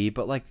 Maybe,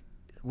 but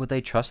would they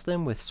trust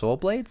them with saw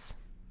blades?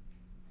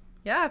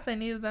 Yeah, if they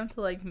needed them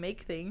to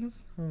make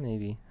things.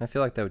 Maybe. I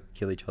feel like they would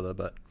kill each other,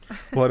 but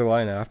what do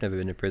I know? I've never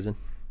been to prison.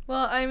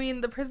 Well, I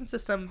mean, the prison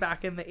system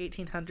back in the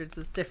 1800s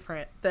is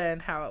different than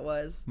how it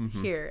was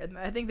here, and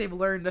I think they've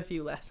learned a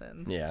few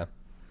lessons. Yeah.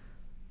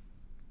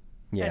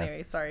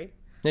 Anyway, sorry.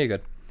 Yeah, you're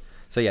good.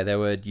 So yeah, they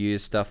would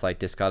use stuff like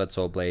discarded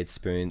saw blades,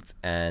 spoons,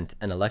 and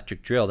an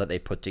electric drill that they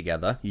put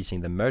together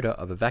using the motor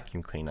of a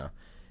vacuum cleaner.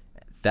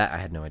 That I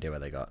had no idea where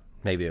they got.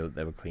 Maybe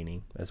they were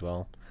cleaning as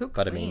well. Who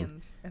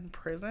cleans in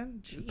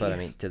prison? Jeez. But I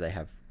mean, did they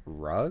have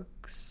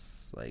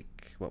rugs?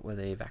 What were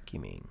they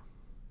vacuuming?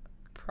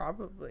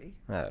 Probably.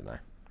 I don't know.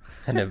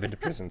 I've never been to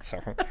prison,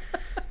 so.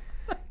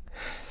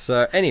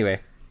 So anyway,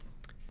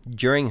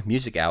 during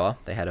music hour,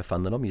 they had a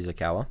fun little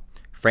music hour.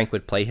 Frank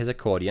would play his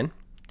accordion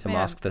to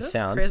mask the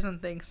sound. This prison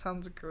thing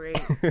sounds great.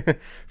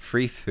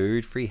 Free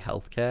food, free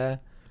healthcare,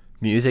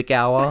 music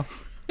hour.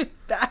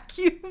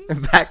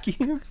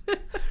 Vacuums.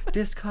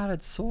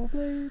 Discarded saw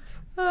blades.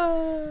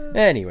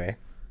 Anyway,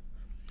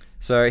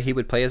 so he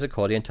would play his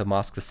accordion to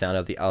mask the sound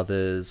of the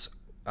others,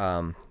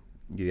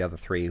 the other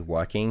 3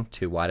 working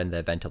to widen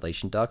their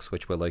ventilation ducts,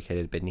 which were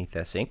located beneath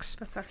their sinks.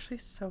 That's actually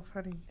so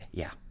funny.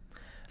 Yeah.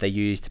 They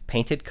used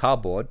painted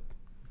cardboard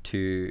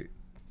to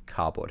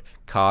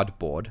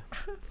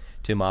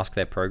mask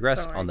their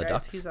progress on the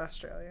ducts. He's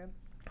Australian.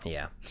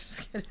 Yeah.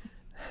 Just kidding.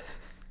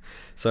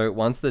 So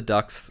once the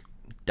ducts,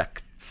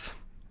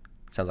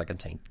 sounds like I'm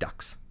saying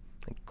ducks,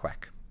 like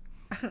quack.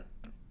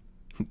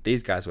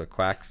 These guys were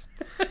quacks.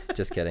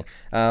 Just kidding.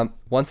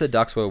 Once the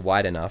ducts were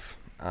wide enough,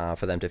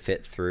 for them to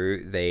fit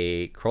through,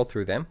 they crawled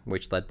through them,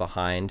 which led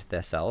behind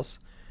their cells,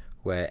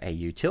 where a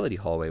utility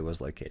hallway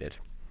was located.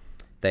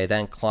 They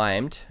then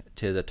climbed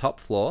to the top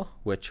floor,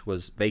 which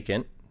was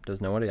vacant.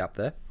 There's nobody up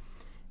there.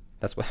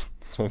 That's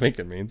what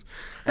vacant means.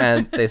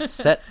 And they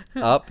set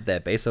up their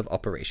base of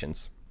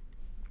operations.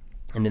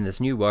 And in this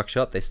new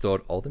workshop, they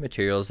stored all the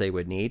materials they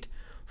would need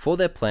for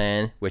their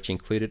plan, which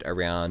included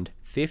around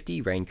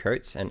 50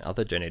 raincoats and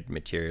other donated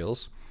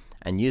materials,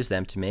 and used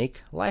them to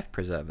make life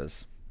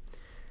preservers.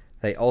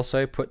 They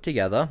also put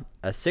together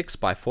a 6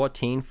 by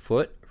 14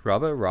 foot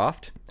rubber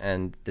raft,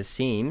 and the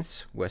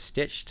seams were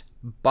stitched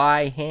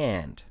by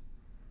hand.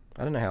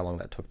 I don't know how long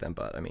that took them,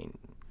 but I mean,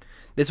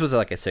 this was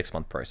like a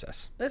 6-month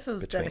process. This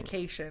is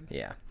dedication.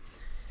 Yeah.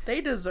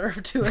 They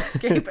deserve to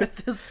escape at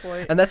this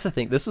point. And that's the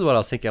thing. This is what I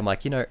was thinking. I'm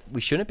like,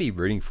 we shouldn't be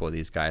rooting for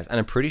these guys. And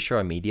I'm pretty sure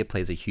our media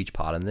plays a huge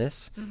part in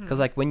this. Because,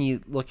 like, when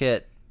you look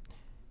at,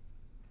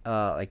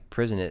 like,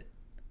 prison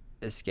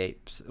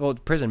escapes, or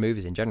prison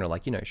movies in general,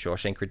 like,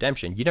 Shawshank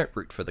Redemption, you don't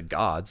root for the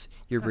guards.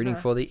 You're rooting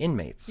for the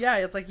inmates. Yeah,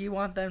 it's like you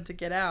want them to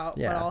get out.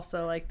 Yeah. But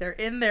also, like, they're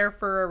in there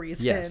for a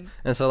reason. Yes.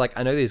 And so, like,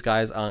 I know these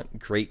guys aren't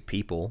great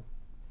people.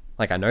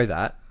 Like, I know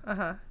that.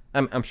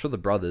 I'm sure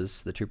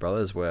the two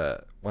brothers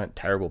weren't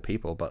terrible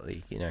people, but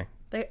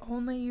they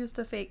only used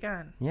a fake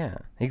gun. Yeah,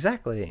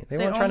 exactly. They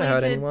weren't trying to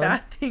hurt anyone. They only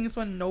did bad things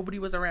when nobody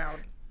was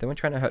around. They weren't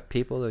trying to hurt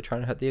people. They were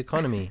trying to hurt the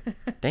economy.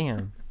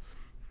 Damn.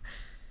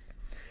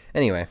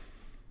 Anyway,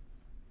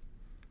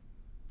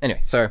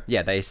 so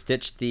yeah, they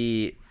stitched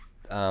the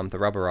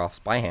rubber rafts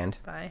by hand.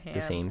 The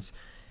seams,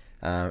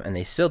 and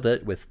they sealed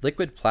it with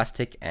liquid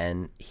plastic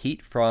and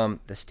heat from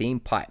the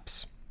steam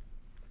pipes.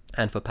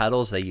 And for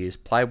paddles, they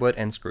used plywood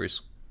and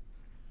screws.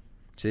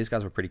 So these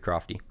guys were pretty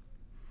crafty.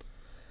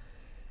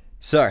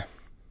 So,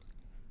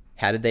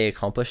 how did they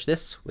accomplish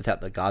this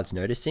without the guards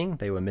noticing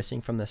they were missing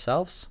from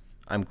themselves?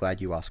 I'm glad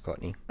you asked,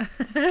 Courtney.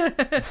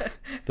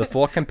 The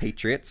 4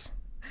 compatriots.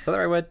 Is that the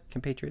right word?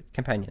 Compatriots?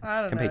 Companions.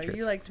 I don't compatriots. know.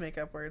 You like to make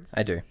up words.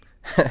 I do.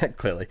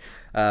 Clearly.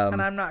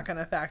 And I'm not going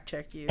to fact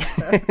check you.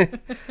 So.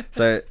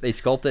 So they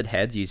sculpted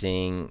heads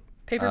using...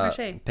 Paper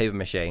mache. Paper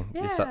mache. Yeah.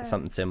 It's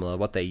something similar.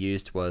 What they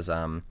used was...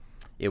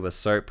 it was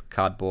soap,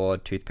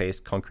 cardboard,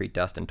 toothpaste, concrete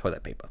dust, and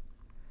toilet paper.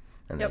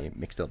 And they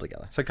mixed it all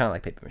together. So kind of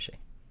like paper mache.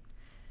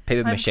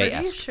 Paper mache-esque.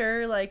 I'm pretty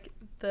sure, like,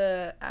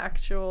 the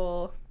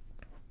actual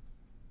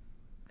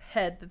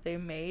head that they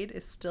made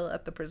is still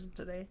at the prison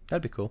today.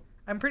 That'd be cool.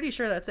 I'm pretty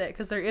sure that's it,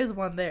 because there is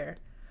one there.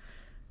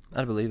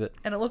 I'd believe it.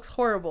 And it looks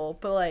horrible,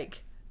 but,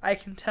 like, I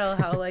can tell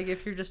how, like,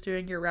 if you're just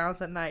doing your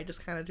rounds at night,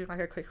 just kind of doing, like,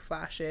 a quick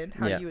flash in,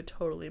 how you would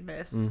totally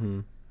miss.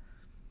 Mm-hmm.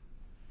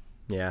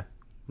 Yeah.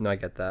 No, I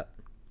get that.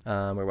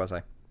 Where was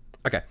I?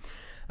 Okay.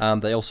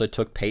 They also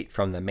took paint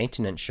from the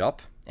maintenance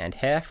shop and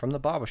hair from the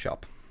barber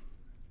shop.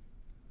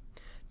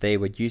 They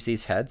would use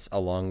these heads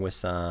along with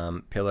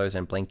some pillows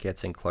and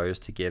blankets and clothes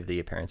to give the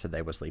appearance that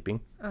they were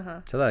sleeping.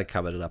 So that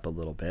covered it up a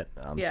little bit.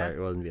 So it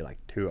wasn't be like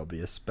too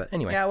obvious. But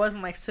anyway. Yeah, it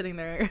wasn't like sitting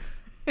there.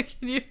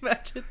 Can you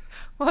imagine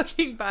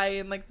walking by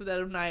in like the dead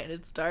of night and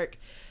it's dark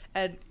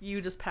and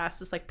you just pass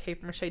this like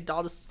paper mache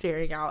doll just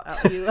staring out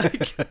at you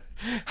like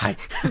hi.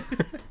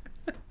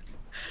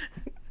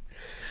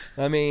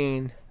 I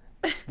mean,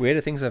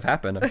 weirder things have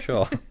happened, I'm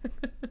sure.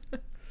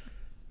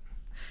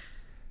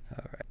 All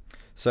right.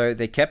 So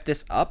they kept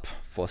this up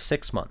for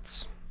 6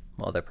 months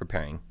while they're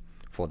preparing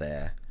for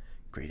their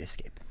great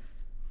escape.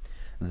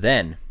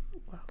 Then,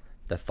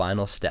 the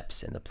final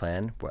steps in the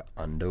plan were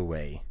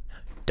underway.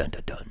 Dun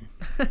dun dun.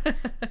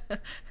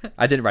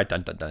 I didn't write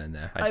dun dun dun in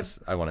there.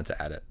 I wanted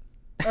to add it.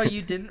 Oh,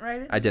 you didn't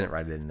write it? I didn't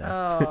write it in there.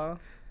 Oh.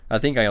 I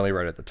think I only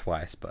wrote it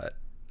twice, but...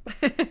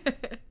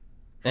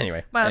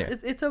 Anyway. Miles,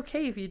 it's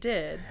okay if you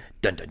did.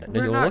 Dun, dun, dun.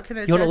 We're not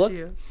going to judge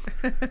you.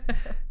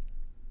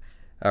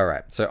 All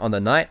right. So on the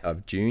night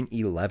of June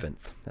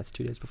 11th, that's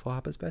 2 days before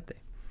Harper's birthday,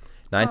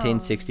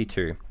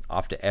 1962,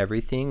 after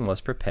everything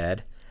was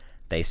prepared,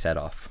 they set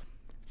off.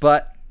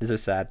 But this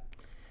is sad.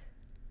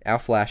 Our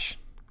Flash,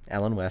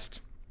 Alan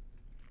West,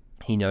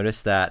 he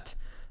noticed that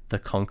the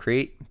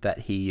concrete that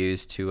he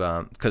used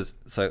to because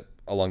so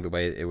along the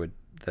way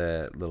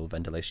the little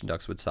ventilation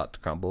ducts would start to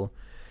crumble,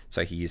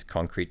 so he used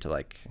concrete to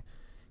like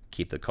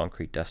keep the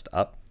concrete dust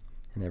up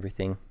and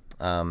everything.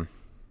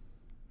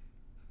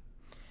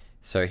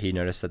 So he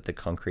noticed that the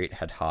concrete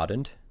had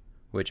hardened,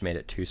 which made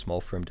it too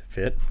small for him to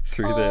fit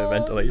through the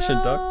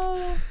ventilation duct.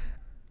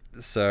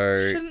 So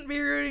shouldn't be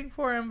rooting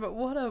for him, but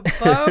what a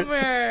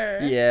bummer.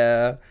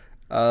 Yeah.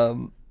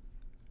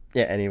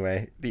 Yeah,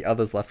 anyway, the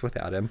others left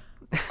without him.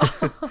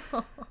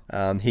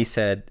 He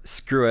said,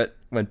 screw it,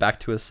 went back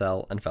to his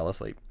cell and fell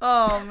asleep.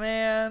 Oh,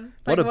 man.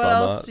 What a bummer. What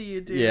else do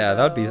you do? Yeah,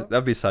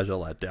 that'd be such a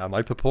letdown.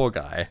 Like, the poor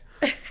guy.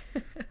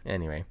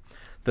 Anyway,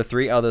 the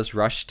 3 others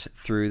rushed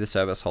through the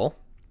service hall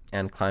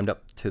and climbed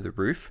up to the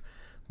roof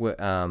through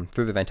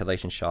the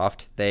ventilation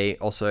shaft. They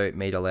also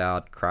made a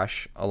loud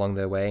crash along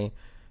their way,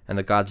 and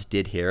the guards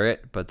did hear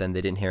it, but then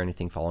they didn't hear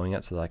anything following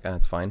it, so they're like, oh,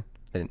 it's fine.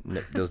 There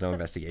was no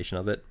investigation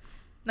of it.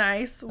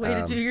 Nice. Way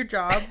to do your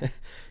job.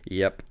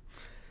 Yep.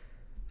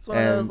 It's one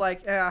of those,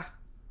 like,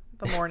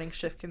 The morning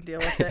shift can deal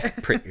with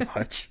it. Pretty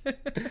much.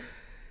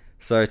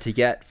 So to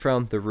get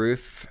from the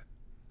roof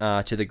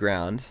to the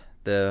ground,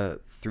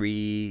 the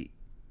three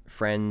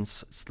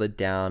friends slid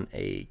down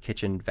a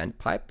kitchen vent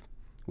pipe,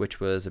 which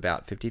was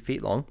about 50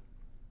 feet long.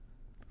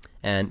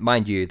 And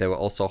mind you, they were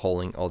also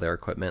hauling all their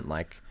equipment,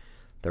 like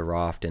the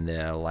raft and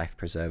their life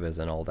preservers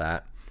and all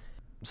that.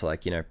 So,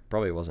 like, you know,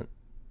 probably wasn't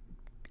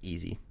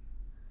easy.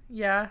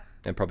 Yeah.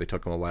 It probably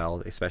took them a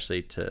while,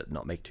 especially to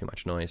not make too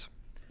much noise.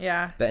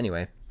 Yeah. But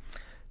anyway,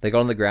 they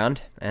got on the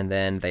ground, and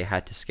then they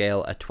had to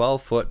scale a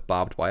 12-foot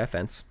barbed wire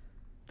fence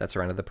that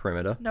surrounded the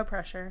perimeter. No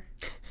pressure.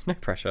 No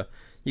pressure.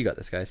 You got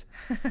this, guys.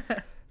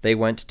 They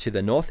went to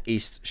the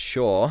northeast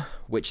shore,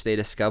 which they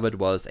discovered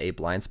was a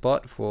blind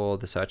spot for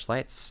the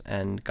searchlights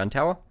and gun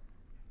tower.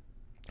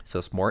 So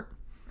smart.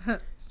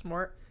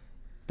 Smart.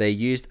 They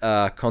used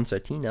a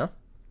concertina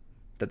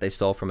that they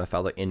stole from a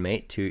fellow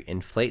inmate to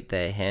inflate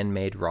their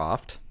handmade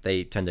raft.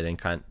 They turned it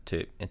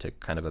into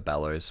kind of a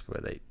bellows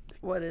where they...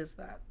 What is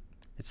that?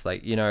 It's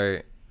like, you know,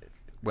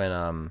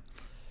 when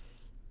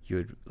you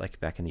would, like,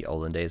 back in the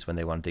olden days when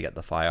they wanted to get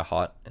the fire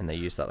hot and they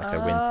used that, like, the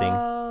wind thing.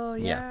 Oh,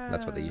 yeah.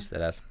 That's what they used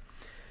it as.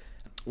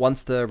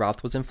 Once the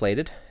raft was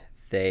inflated,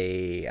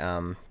 they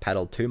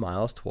paddled 2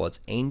 miles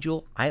towards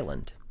Angel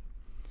Island.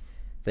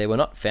 They were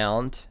not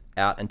found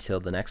out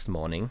until the next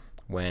morning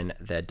when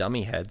their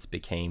dummy heads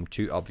became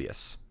too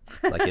obvious,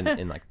 like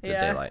in like the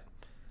daylight.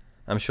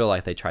 I'm sure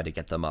like they tried to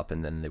get them up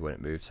and then they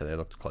wouldn't move, so they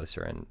looked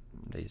closer and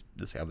they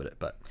discovered it.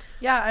 But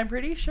yeah, I'm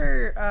pretty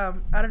sure.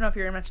 I don't know if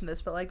you're gonna mention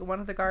this, but like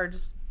one of the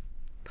guards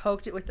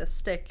poked it with a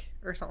stick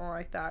or something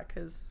like that.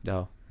 Cause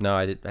no,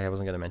 I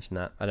wasn't gonna mention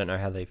that. I don't know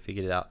how they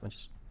figured it out. I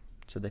just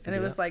said they figured it out.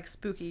 And it was like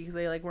spooky because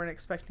they like weren't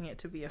expecting it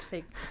to be a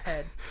fake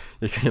head.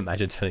 You can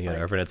imagine turning it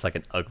over and it's like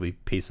an ugly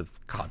piece of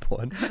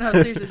cardboard. No,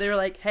 seriously, they were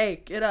like,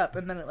 "Hey, get up!"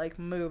 And then it like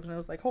moved, and it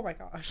was like, "Oh my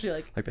gosh!" You're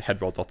like the head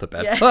rolled off the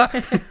bed.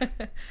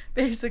 Yeah.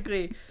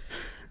 Basically.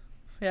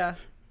 Yeah.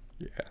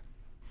 Yeah.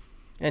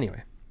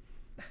 Anyway,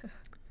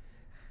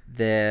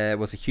 there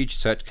was a huge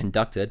search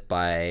conducted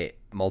by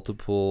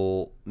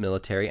multiple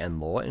military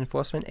and law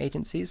enforcement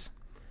agencies.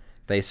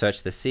 They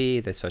searched the sea,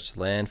 they searched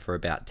the land for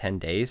about 10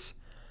 days.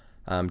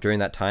 During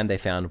that time, they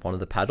found one of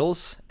the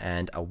paddles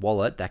and a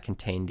wallet that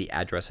contained the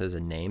addresses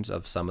and names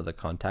of some of the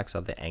contacts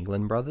of the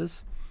Anglin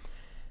brothers.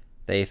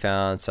 They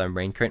found some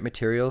raincoat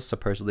materials,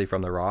 supposedly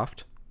from the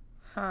raft,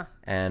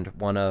 and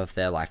one of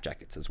their life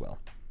jackets as well.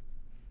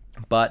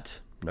 But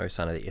no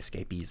sign of the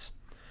escapees.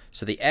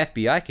 So the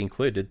FBI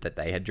concluded that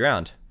they had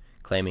drowned,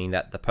 claiming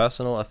that the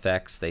personal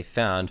effects they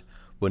found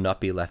would not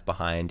be left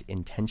behind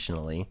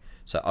intentionally.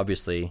 So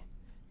obviously,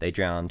 they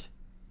drowned,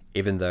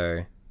 even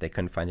though they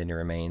couldn't find any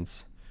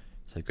remains.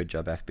 So good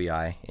job,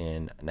 FBI,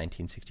 in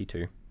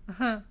 1962.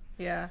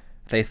 Yeah.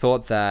 They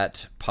thought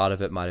that part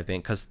of it might have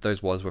been because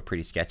those waters were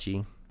pretty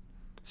sketchy.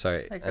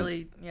 So like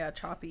really,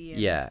 choppy.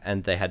 Yeah,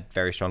 and they had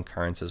very strong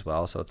currents as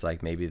well. So it's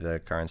like maybe the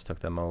currents took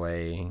them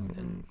away.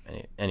 And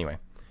anyway,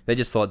 they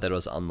just thought that it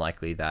was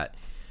unlikely that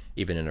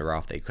even in a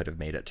raft they could have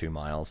made it 2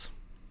 miles.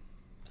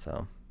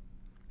 So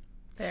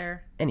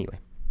there. Anyway,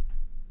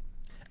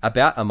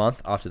 about a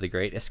month after the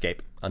Great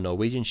Escape, a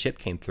Norwegian ship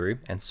came through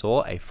and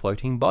saw a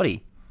floating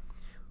body,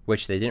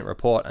 which they didn't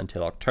report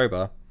until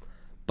October,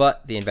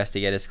 but the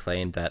investigators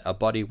claimed that a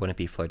body wouldn't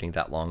be floating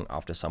that long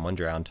after someone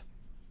drowned,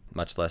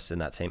 much less in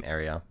that same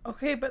area.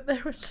 Okay, but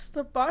there was just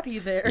a body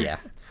there. Yeah.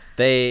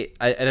 I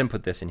didn't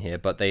put this in here,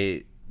 but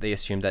they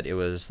assumed that it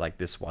was like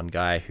this one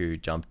guy who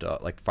jumped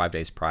like 5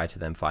 days prior to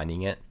them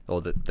finding it,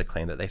 or the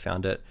claim that they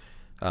found it.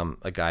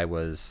 A guy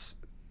was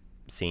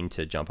seen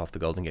to jump off the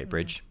Golden Gate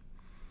Bridge.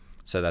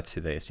 So that's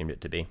who they assumed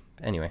it to be.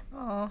 Anyway.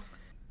 Oh.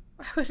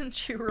 Why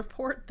wouldn't you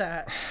report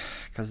that?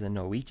 Because they're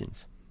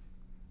Norwegians.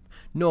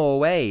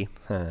 Norway.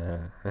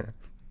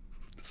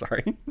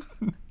 Sorry.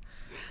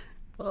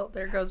 Well,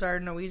 there goes our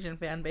Norwegian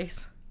fan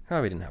base.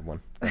 Oh, we didn't have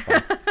one.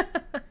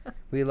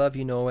 We love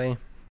you, Norway.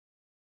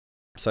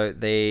 So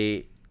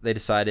they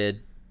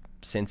decided,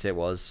 since it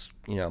was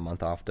a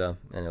month after,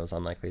 and it was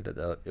unlikely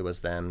that it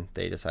was them,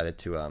 they decided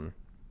to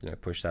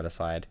push that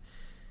aside.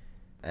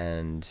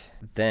 And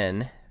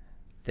then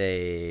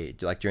they,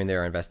 like, during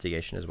their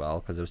investigation as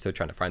well, because they were still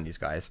trying to find these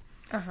guys,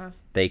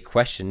 they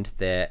questioned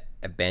their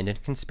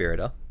abandoned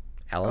conspirator,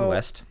 Alan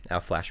West,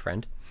 our Flash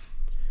friend,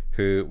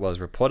 who was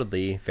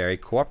reportedly very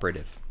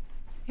cooperative.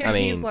 Yeah, I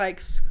mean, he's like,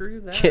 screw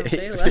them,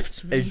 they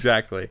left me.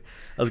 Exactly.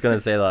 I was going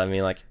to say that. I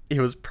mean, like, he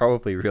was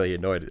probably really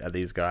annoyed at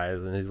these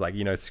guys, and he's like,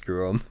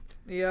 screw them.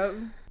 Yep.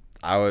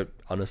 I would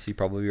honestly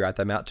probably write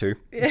them out too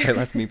if they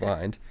left me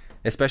behind.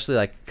 Especially,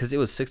 like, because it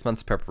was 6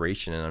 months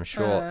preparation, and I'm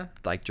sure,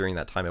 like, during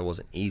that time it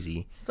wasn't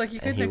easy. It's like, you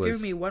couldn't have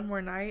given me one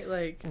more night,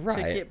 like,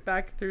 to get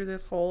back through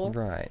this hole.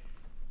 Right.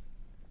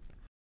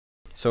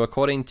 So,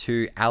 according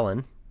to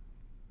Alan,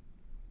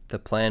 the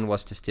plan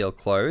was to steal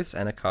clothes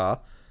and a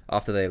car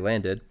after they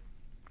landed,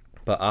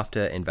 but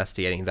after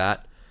investigating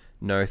that,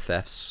 no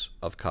thefts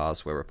of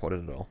cars were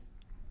reported at all.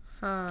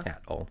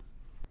 At all.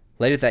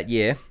 Later that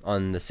year,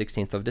 on the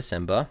 16th of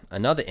December,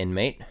 another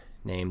inmate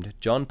named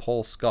John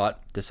Paul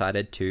Scott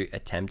decided to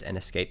attempt an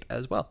escape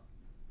as well.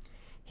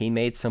 He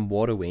made some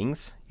water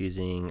wings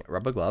using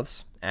rubber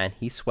gloves, and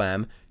he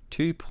swam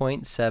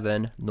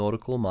 2.7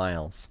 nautical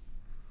miles.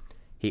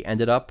 He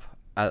ended up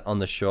on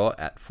the shore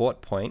at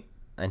Fort Point,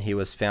 and he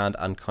was found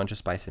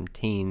unconscious by some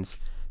teens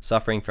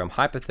suffering from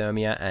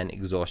hypothermia and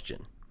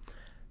exhaustion.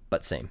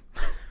 But same.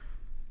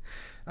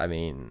 I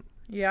mean,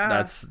 Yeah.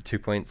 that's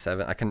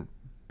 2.7. I can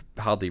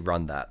hardly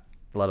run that,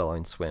 let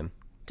alone swim.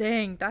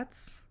 Dang,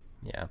 that's...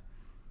 Yeah.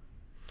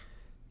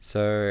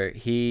 So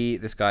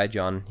this guy,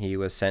 John, he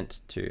was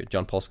sent to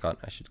John Paul Scott,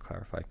 I should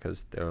clarify,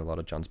 because there were a lot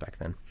of Johns back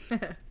then.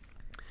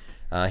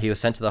 He was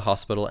sent to the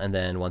hospital, and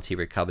then once he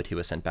recovered, he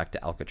was sent back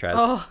to Alcatraz.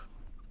 Oh,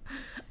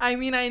 I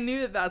mean, I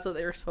knew that that's what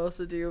they were supposed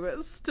to do,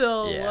 but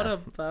still, Yeah. what a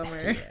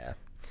bummer. Yeah.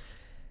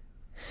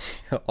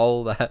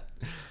 all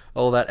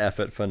that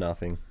effort for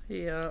nothing.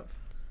 Yep.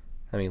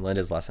 I mean, learned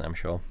his lesson, I'm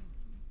sure.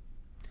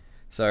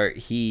 So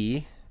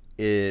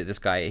this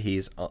guy,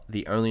 he's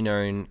the only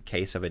known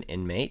case of an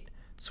inmate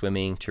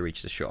swimming to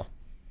reach the shore.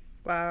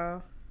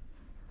 Wow.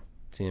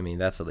 So, I mean,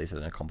 that's at least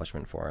an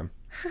accomplishment for him.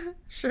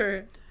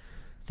 Sure.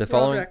 The World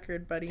following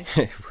record, buddy.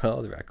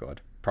 world record,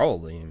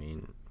 probably.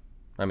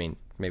 I mean,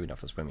 maybe not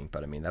for swimming,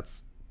 but I mean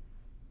that's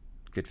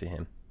good for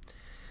him.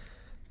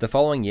 The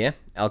following year,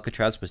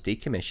 Alcatraz was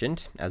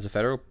decommissioned as a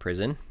federal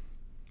prison.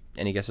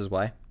 Any guesses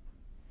why?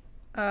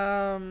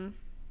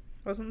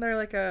 Wasn't there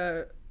like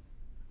a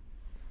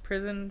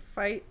prison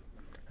fight?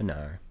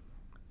 No,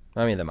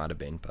 I mean there might have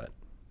been, but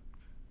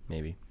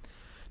maybe.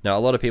 Now,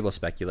 a lot of people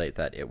speculate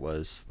that it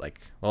was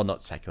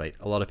not speculate.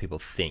 A lot of people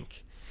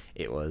think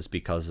it was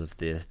because of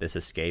this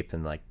escape,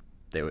 and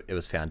it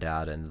was found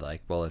out, and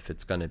if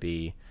it's going to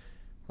be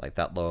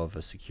that low of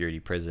a security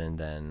prison,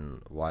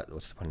 then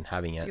what's the point in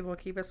having it? People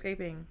keep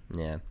escaping.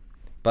 Yeah.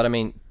 But I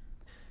mean,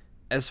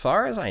 as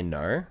far as I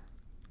know,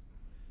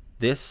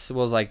 this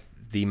was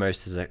the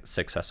most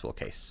successful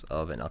case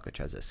of an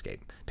Alcatraz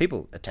escape.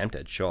 People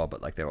attempted, sure,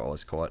 but they were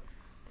always caught.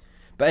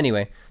 But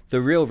anyway,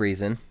 the real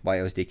reason why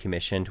it was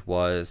decommissioned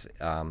was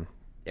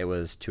it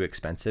was too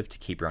expensive to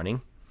keep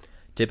running.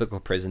 Typical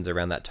prisons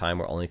around that time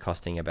were only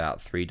costing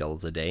about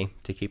 $3 a day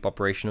to keep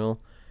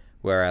operational,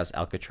 whereas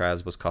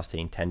Alcatraz was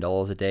costing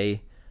 $10 a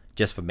day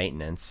just for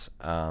maintenance.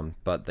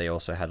 But they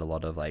also had a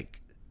lot of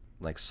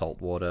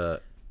saltwater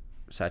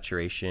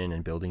saturation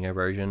and building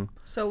erosion.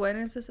 So when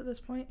is this at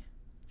this point?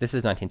 This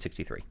is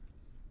 1963.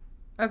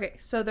 Okay,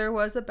 so there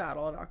was a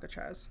battle of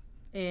Alcatraz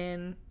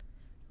in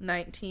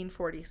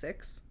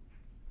 1946,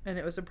 and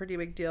it was a pretty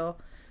big deal.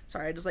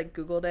 Sorry, I just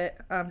Googled it.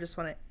 Just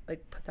want to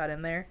put that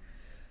in there.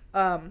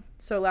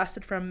 So it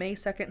lasted from May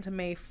 2nd to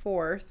May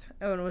 4th,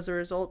 and was a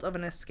result of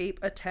an escape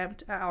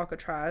attempt at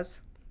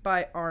Alcatraz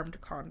by armed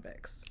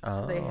convicts.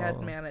 So they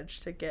had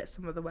managed to get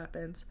some of the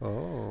weapons.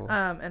 Oh.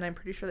 And I'm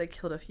pretty sure they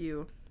killed a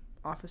few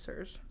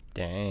officers.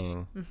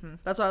 Dang. Mm-hmm.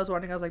 That's why I was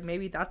wondering. I was like,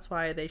 maybe that's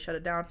why they shut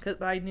it down.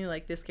 Cause I knew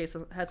this case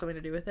had something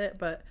to do with it,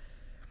 but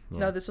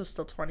no, this was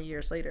still 20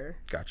 years later.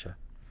 Gotcha.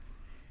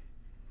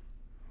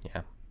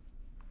 Yeah.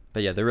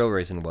 But yeah, the real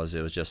reason was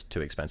it was just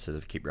too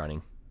expensive to keep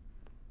running.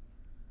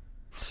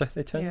 So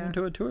they turned it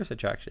into a tourist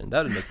attraction.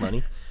 That would make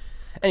money.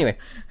 Anyway,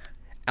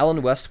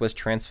 Alan West was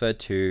transferred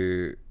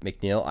to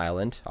McNeil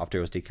Island after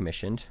it was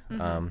decommissioned.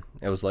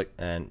 Mm-hmm.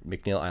 And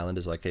McNeil Island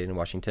is located in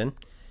Washington.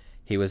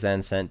 He was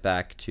then sent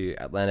back to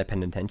Atlanta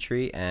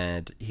Penitentiary,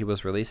 and he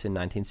was released in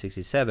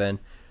 1967,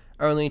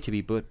 only to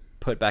be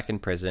put back in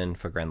prison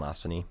for grand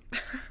larceny.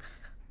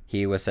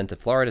 He was sent to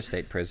Florida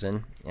State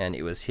Prison, and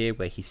it was here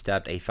where he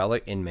stabbed a fellow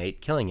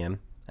inmate, killing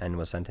him, and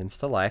was sentenced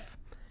to life.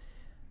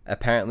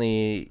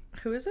 Apparently...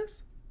 Who is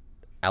this?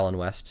 Alan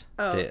West,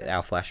 okay.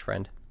 Our Flash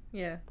friend.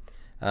 Yeah.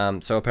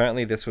 So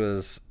apparently this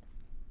was...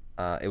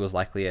 it was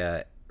likely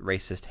a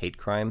racist hate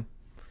crime.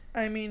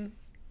 I mean,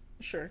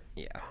 sure.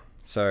 Yeah.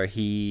 So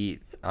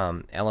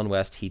Alan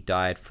West, he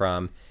died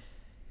from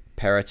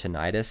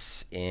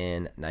peritonitis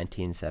in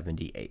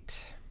 1978.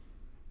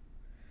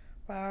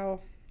 Wow,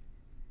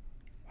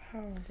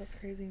 that's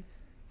crazy.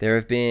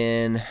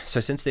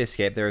 Since the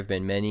escape, there have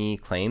been many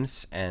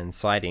claims and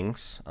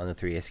sightings on the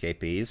three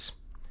escapees.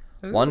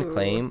 Ooh. One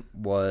claim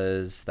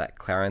was that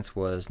Clarence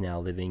was now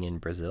living in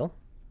Brazil.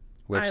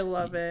 I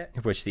love it.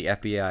 Which the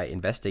FBI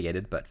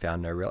investigated but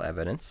found no real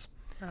evidence.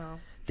 Oh.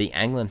 The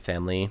Anglin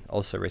family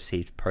also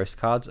received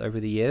postcards over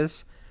the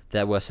years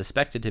that were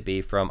suspected to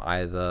be from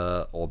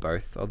either or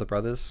both of the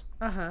brothers.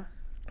 Uh-huh.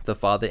 The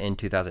father, in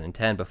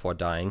 2010, before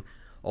dying,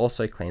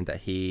 also claimed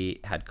that he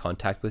had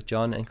contact with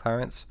John and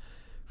Clarence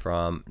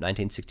from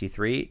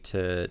 1963 to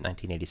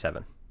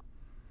 1987.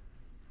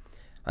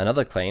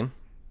 Another claim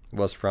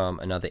was from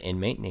another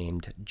inmate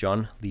named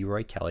John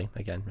Leroy Kelly,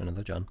 again,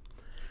 another John,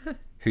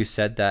 who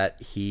said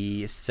that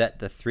he set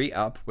the three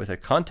up with a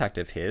contact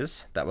of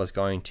his that was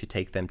going to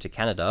take them to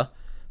Canada,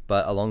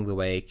 but along the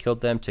way killed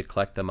them to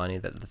collect the money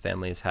that the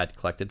families had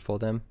collected for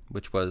them,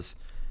 which was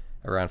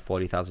around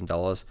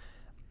 $40,000.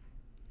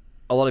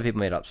 A lot of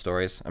people made up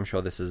stories. I'm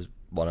sure this is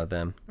one of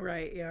them.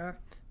 Right, yeah.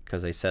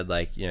 Because they said,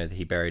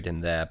 he buried him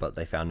there, but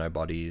they found no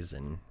bodies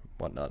and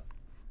whatnot.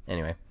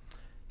 Anyway,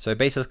 So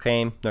baseless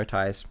claim, no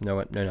ties,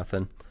 no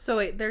nothing. So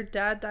wait, their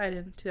dad died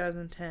in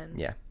 2010.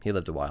 Yeah, he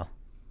lived a while.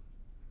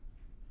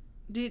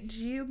 Did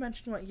you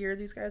mention what year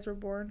these guys were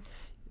born?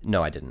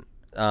 No, I didn't.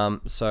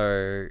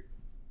 So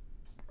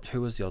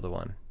who was the other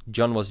one?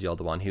 John was the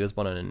older one. He was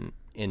born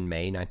in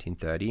May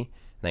 1930. And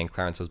then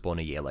Clarence was born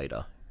a year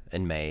later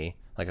in May,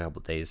 like a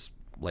couple of days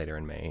later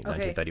in May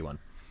 1931.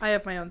 I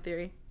have my own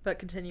theory, but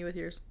continue with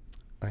yours.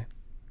 Okay.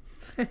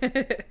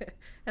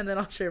 And then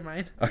I'll share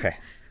mine. Okay.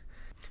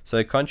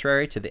 So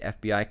contrary to the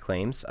FBI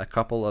claims, a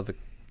couple of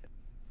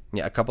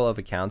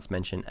accounts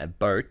mention a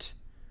boat.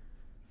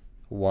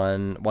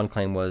 One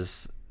claim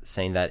was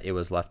saying that it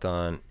was left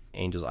on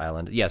Angel's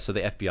Island. Yeah, so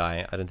the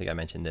FBI, I don't think I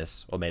mentioned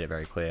this or made it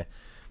very clear,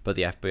 but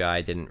the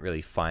FBI didn't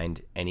really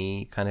find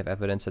any kind of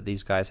evidence that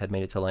these guys had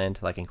made it to land,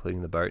 like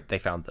including the boat. They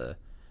found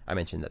I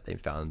mentioned that they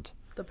found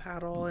the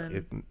paddle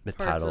and the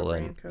parts paddle of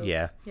and raincoats.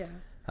 yeah.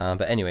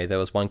 But anyway, there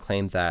was one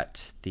claim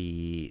that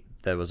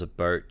there was a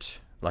boat,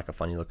 like a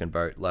funny looking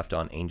boat, left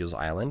on Angel's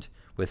Island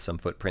with some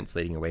footprints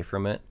leading away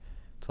from it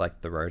to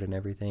like the road and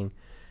everything.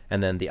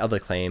 And then the other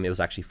claim, it was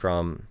actually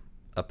from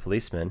a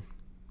policeman,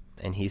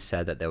 and he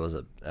said that there was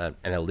an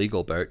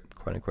illegal boat,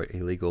 quote unquote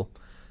illegal.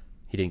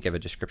 He didn't give a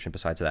description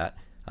besides that,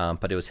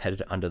 but it was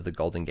headed under the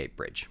Golden Gate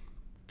Bridge.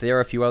 There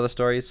are a few other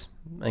stories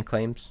and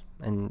claims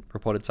and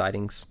reported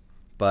sightings,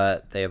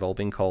 but they have all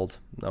been cold.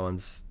 No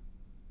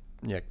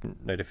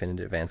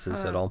definitive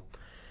answers at all.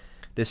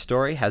 This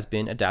story has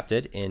been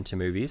adapted into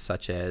movies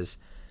such as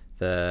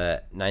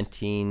the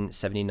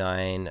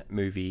 1979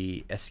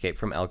 movie Escape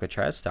from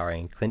Alcatraz,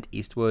 starring Clint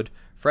Eastwood,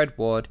 Fred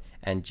Ward,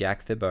 and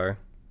Jack Thibault,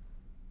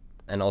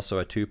 and also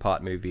a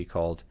 2-part movie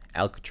called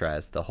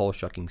Alcatraz, The Whole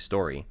Shocking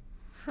Story.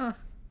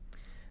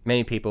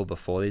 Many people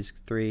before these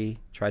 3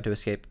 tried to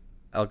escape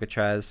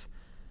Alcatraz,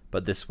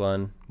 but this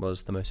one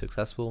was the most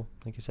successful,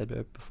 like I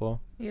said before.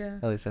 Yeah.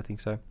 At least I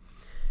think so.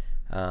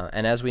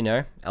 And as we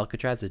know,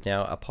 Alcatraz is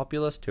now a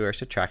popular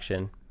tourist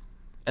attraction.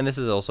 And this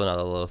is also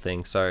another little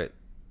thing. So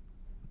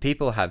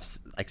people have,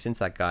 like, since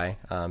that guy,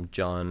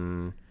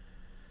 John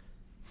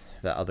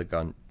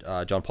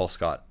Paul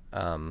Scott,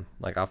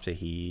 like after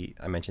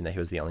I mentioned that he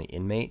was the only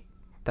inmate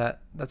that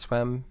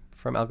swam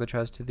from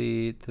Alcatraz to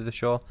the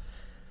shore.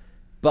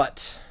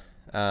 But,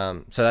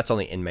 so that's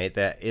only inmate.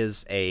 There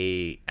is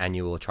a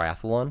annual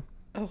triathlon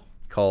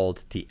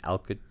called the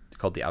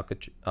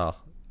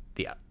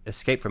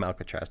Escape from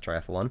Alcatraz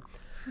Triathlon,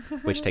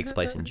 which takes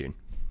place in June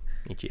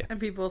each year. And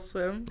people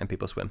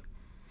swim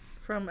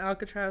from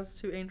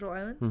Alcatraz to Angel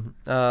Island?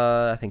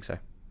 Mm-hmm. I think so.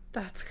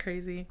 That's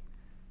crazy.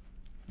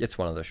 It's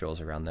one of the shores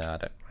around there.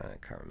 I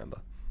can't remember.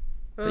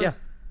 But yeah.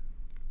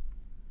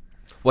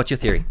 What's your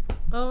theory?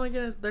 Oh my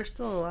goodness, they're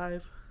still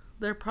alive.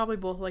 They're probably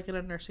both like in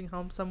a nursing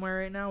home somewhere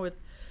right now with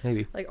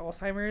maybe like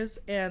Alzheimer's,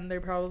 and they're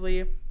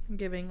probably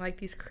giving like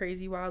these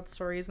crazy wild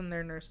stories, and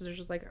their nurses are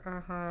just like,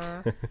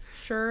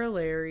 sure,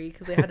 Larry,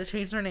 because they had to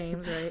change their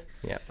names, right?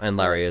 Yeah, and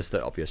Larry is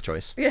the obvious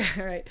choice. Yeah,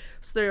 right.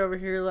 So they're over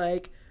here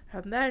like,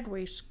 and then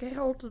we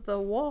scaled the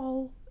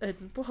wall, and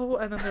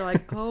then they're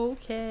like,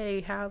 okay,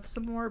 have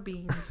some more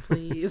beans,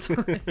 please.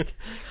 Like,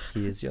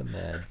 here's your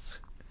meds.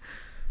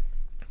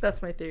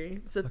 That's my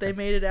theory. Is that they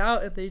made it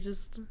out and they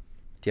just Do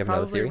you have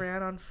another theory?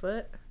 ran on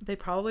foot. They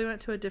probably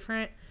went to a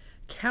different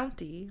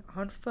county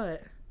on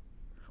foot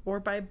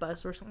or by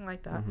bus or something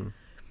like that,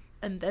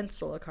 and then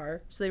stole a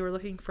car. So they were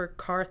looking for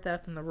car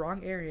theft in the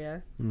wrong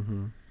area.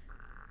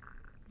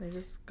 They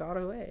just got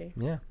away.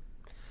 Yeah.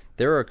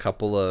 There are a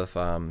couple of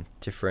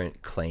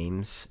different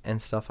claims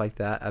and stuff like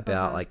that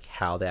about like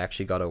how they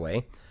actually got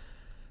away.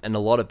 And a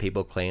lot of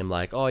people claim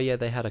like, oh yeah,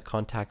 they had a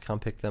contact come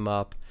pick them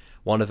up.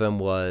 One of them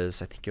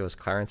was, I think it was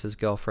Clarence's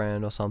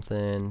girlfriend or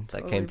something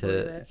that came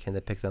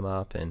to pick them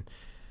up, and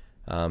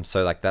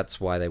so like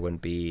that's why they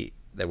wouldn't be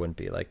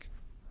like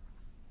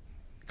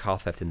car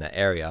theft in that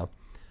area.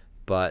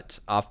 But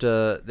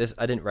after this,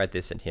 I didn't write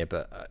this in here,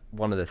 but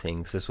one of the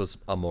things, this was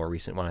a more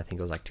recent one, I think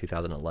it was like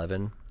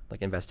 2011,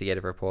 like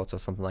investigative reports or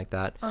something like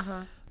that.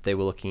 They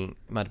were looking,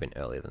 it might have been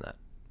earlier than that.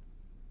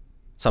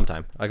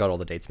 Sometime. I got all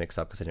the dates mixed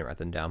up because I didn't write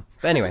them down.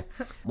 But anyway,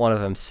 one of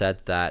them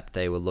said that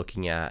they were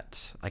looking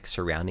at like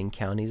surrounding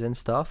counties and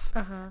stuff.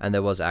 And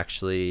there was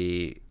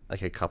actually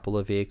like a couple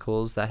of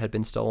vehicles that had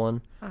been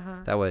stolen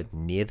that were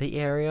near the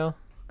area.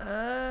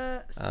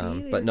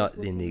 But not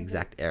in the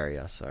exact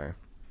area, so.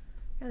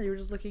 Yeah, they were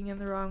just looking in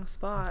the wrong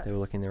spots. They were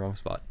looking in the wrong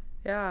spot.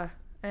 Yeah.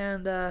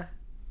 And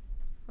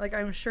like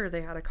I'm sure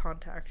they had a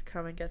contact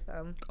come and get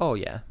them. Oh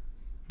yeah.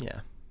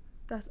 Yeah.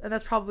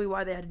 That's probably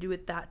why they had to do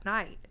it that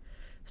night.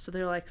 So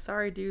they're like,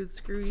 sorry, dude,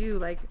 screw you.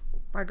 Like,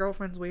 my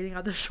girlfriend's waiting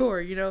at the shore,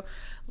 you know?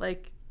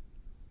 Like,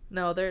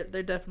 no, they're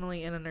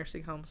definitely in a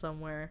nursing home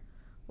somewhere.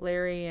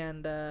 Larry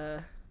and,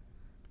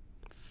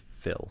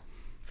 Phil,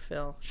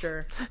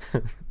 sure.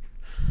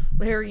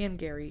 Larry and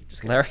Gary.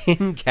 Just kidding. Larry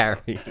and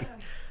Gary.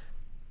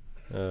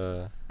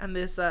 And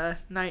this,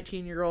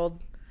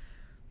 19-year-old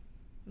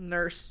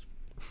nurse,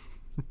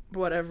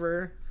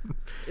 whatever,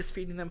 is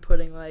feeding them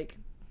pudding, like,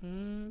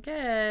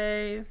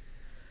 okay.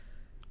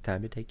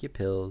 Time to take your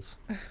pills.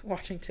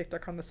 Watching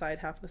TikTok on the side,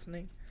 half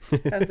listening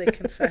as they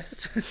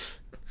confessed.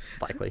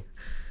 Likely.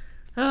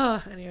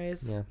 Oh,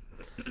 anyways. Yeah.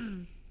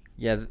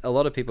 Yeah, a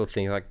lot of people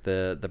think like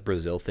the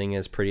Brazil thing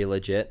is pretty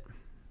legit.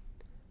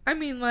 I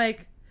mean,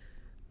 like,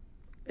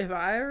 if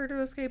I were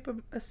to escape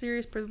a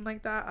serious prison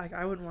like that, like,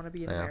 I wouldn't want to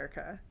be in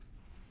America.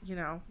 You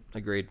know?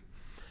 Agreed.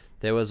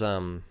 There was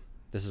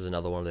this is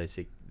another one of those,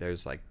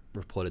 there's like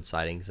reported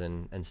sightings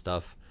and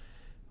stuff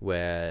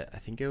where I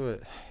think it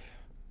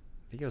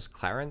was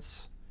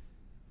Clarence,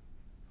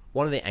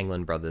 one of the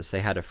Anglin brothers.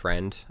 They had a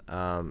friend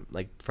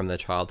like from their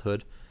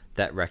childhood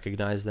that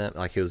recognized them.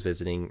 Like, he was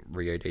visiting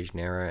Rio de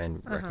Janeiro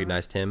and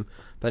recognized him.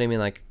 But I mean,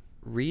 like,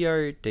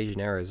 Rio de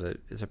Janeiro is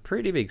a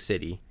pretty big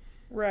city.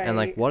 Right. And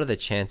like, what are the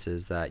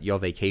chances that you're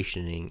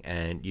vacationing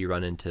and you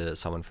run into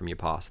someone from your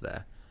past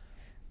there?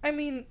 I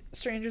mean,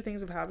 stranger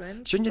things have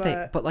happened.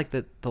 But like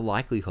the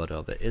likelihood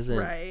of it isn't.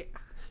 Right.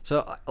 So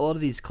a lot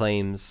of these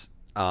claims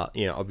are,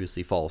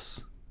 obviously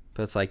false.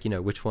 But it's like,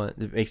 which one,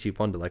 it makes you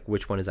wonder, like,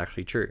 which one is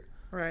actually true?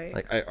 Right.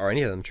 Like, are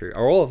any of them true?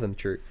 Are all of them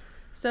true?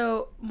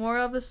 So,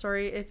 moral of the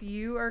story, if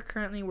you are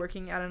currently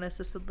working at an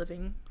assisted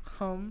living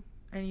home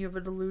and you have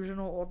a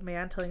delusional old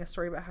man telling a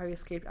story about how he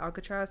escaped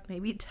Alcatraz,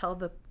 maybe tell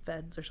the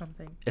feds or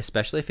something.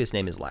 Especially if his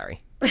name is Larry.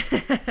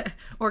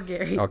 Or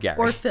Gary. Or Gary.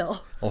 Or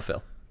Phil. Or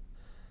Phil.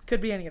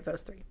 Could be any of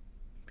those three.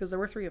 Because there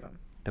were three of them.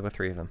 There were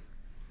three of them.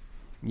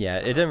 Yeah,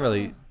 it didn't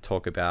really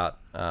talk about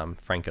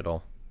Frank at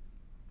all.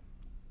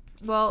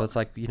 Well, but it's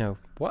like,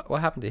 what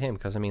happened to him?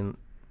 Because, I mean,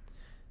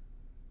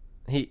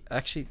 he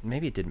actually,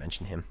 maybe it did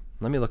mention him.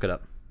 Let me look it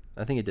up.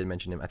 I think it did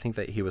mention him. I think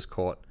that he was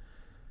caught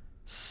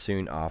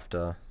soon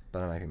after,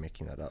 but I might be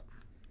making that up.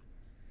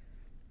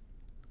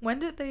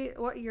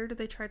 What year did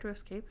they try to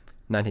escape?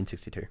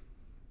 1962.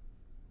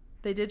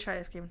 They did try to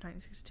escape in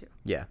 1962.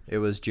 Yeah, it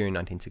was June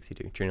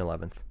 1962, June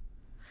 11th.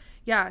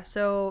 Yeah,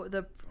 so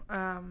the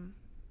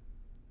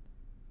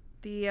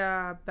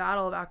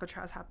Battle of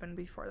Alcatraz happened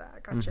before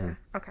that. Gotcha.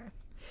 Mm-hmm. Okay.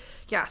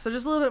 Yeah, so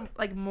just a little bit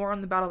like more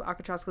on the Battle of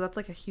Alcatraz, because that's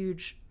like a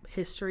huge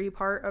history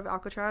part of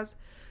Alcatraz.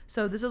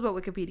 So this is what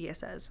Wikipedia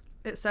says.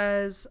 It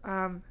says,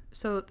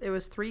 so it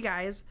was three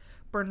guys,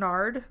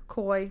 Bernard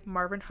Coy,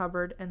 Marvin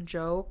Hubbard, and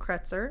Joe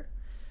Kretzer.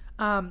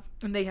 And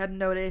they had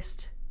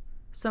noticed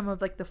some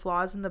of like the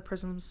flaws in the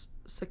prison's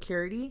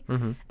security.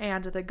 Mm-hmm.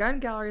 And the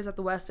gun gallery is at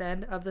the west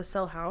end of the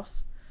cell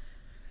house.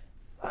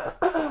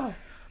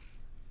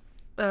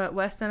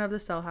 West end of the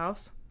cell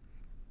house.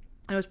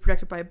 And it was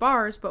protected by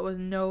bars, but with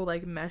no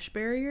like mesh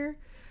barrier.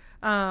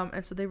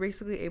 And so they were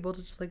basically able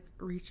to just like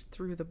reach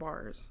through the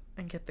bars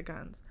and get the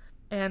guns.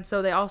 And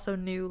so they also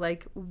knew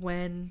like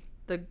when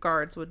the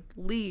guards would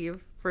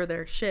leave for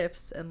their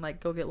shifts and like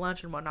go get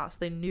lunch and whatnot. So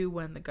they knew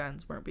when the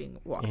guns weren't being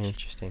watched.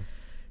 Interesting.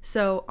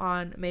 So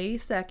on May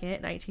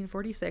 2nd,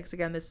 1946,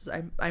 again, this is,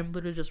 I'm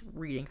literally just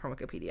reading from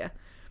Wikipedia.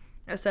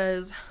 It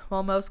says,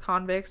 while most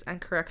convicts and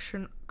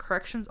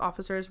corrections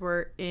officers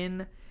were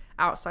in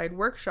outside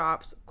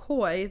workshops,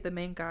 Coy, the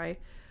main guy,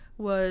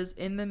 was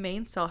in the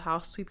main cell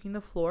house sweeping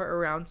the floor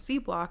around C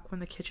block when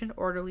the kitchen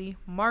orderly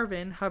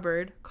Marvin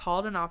Hubbard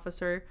called an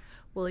officer,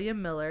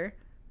 William Miller,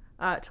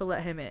 to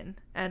let him in.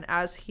 And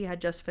as he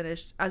just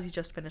finished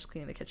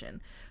cleaning the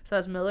kitchen. So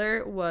as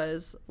Miller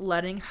was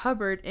letting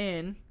Hubbard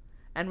in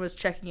and was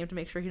checking him to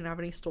make sure he didn't have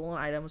any stolen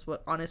items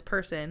on his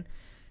person,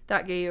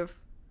 that gave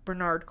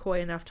Bernard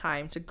Coy enough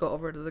time to go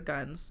over to the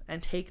guns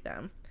and take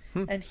them.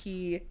 And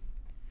he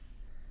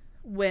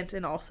went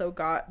and also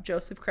got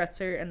Joseph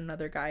Kretzer and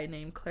another guy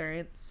named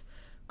Clarence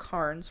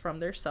Carnes from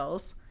their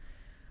cells.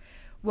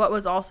 What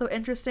was also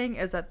interesting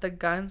is that the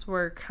guns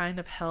were kind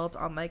of held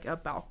on like a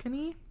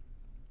balcony.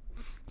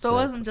 So it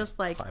wasn't just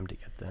like climb to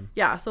get them.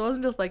 Yeah, so it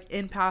wasn't just like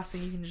in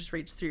passing you can just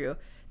reach through.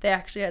 They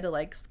actually had to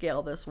like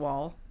scale this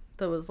wall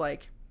that was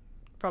like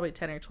probably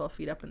 10 or 12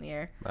 feet up in the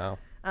air. Wow.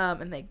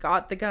 And they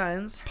got the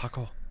guns.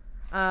 Parkour.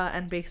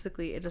 And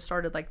basically it just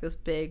started like this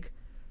big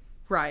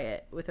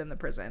riot within the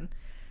prison.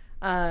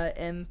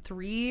 And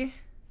 3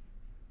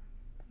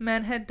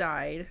 men had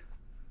died.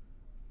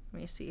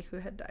 Let me see who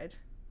had died.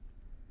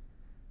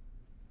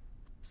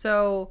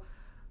 So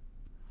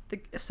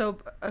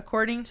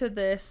according to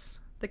this,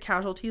 the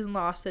casualties and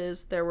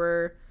losses, there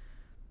were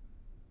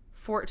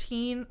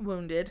 14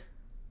 wounded.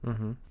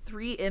 Mm-hmm.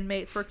 3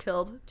 inmates were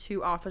killed.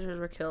 2 officers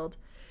were killed.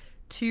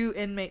 2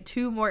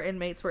 more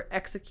inmates were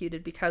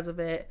executed because of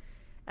it.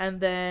 And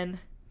then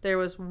there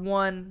was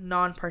 1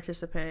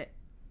 non-participant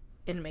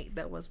inmate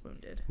that was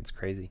wounded. It's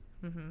crazy.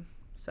 Mm-hmm.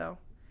 So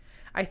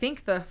I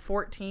think the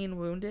 14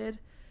 wounded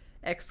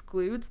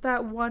excludes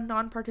that 1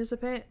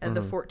 non-participant, and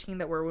the 14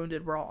 that were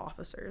wounded were all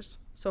officers.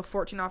 So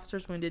 14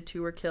 officers wounded,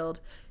 2 were killed,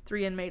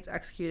 3 inmates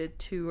executed,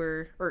 2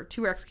 were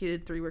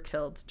executed, 3 were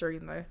killed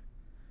during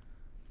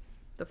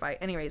the fight.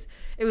 Anyways,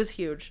 it was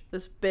huge.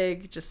 This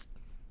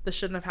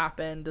shouldn't have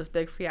happened, this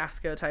big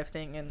fiasco type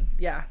thing. And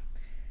yeah,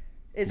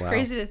 it's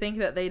crazy to think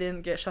that they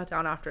didn't get shut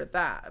down after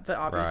that, but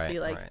obviously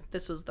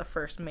this was the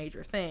first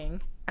major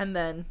thing. And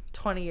then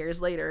 20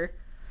 years later,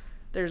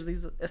 there's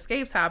these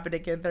escapes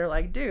happening and they're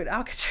like, dude,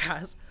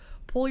 Alcatraz,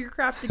 pull your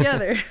crap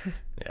together.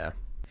 Yeah.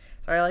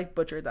 Sorry, I like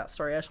butchered that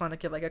story. I just want to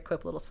give like a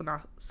quick little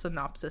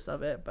synopsis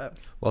of it, but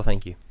Well,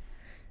 thank you.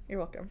 you're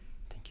welcome.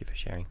 Thank you for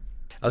sharing.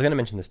 I was going to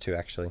mention this too,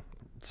 actually.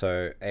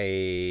 So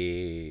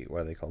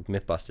what are they called?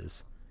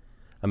 Mythbusters.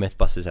 A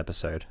Mythbusters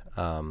episode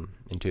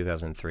in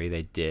 2003,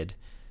 they did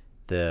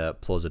the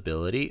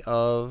plausibility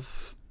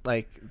of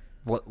like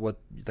what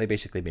they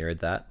basically mirrored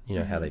that, you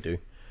know, how they do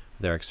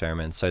their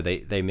experiments. So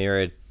they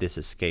mirrored this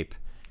escape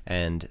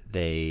and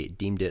they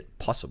deemed it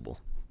possible.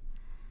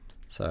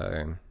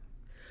 So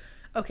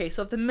Okay,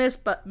 so if the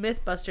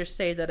Mythbusters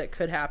say that it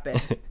could happen,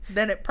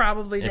 then it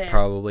probably did. it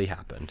probably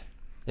happened,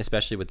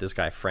 especially with this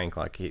guy Frank.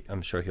 Like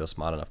I'm sure he was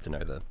smart enough to know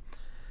the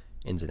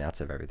ins and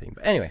outs of everything.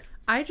 But anyway,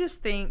 I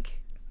just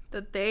think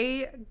that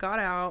they got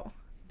out,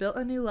 built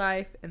a new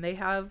life, and they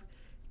have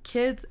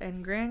kids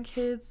and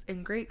grandkids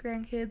and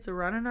great-grandkids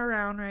running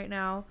around right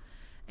now,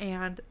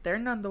 and they're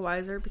none the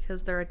wiser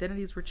because their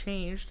identities were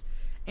changed,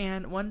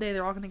 and one day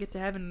they're all going to get to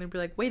heaven and they'll be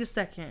like, wait a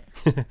second.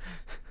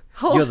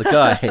 you're the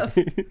guy.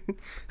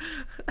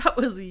 That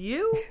was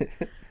you?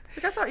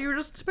 Like, I thought you were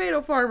just a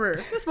tomato farmer.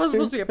 This was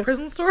supposed to be a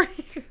prison story.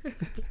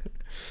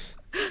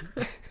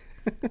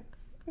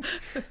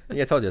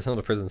 Yeah, I told you, it's not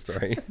a prison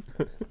story.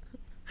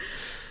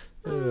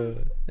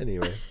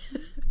 Anyway.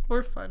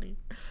 We're funny.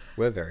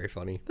 We're very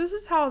funny. This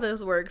is how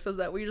this works, is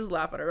that we just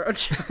laugh at our own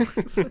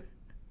jokes.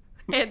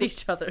 And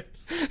each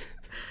other's.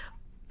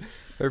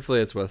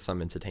 Hopefully it's worth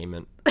some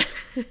entertainment.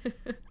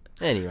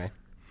 Anyway.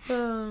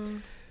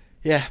 Um,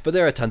 Yeah, but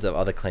there are tons of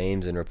other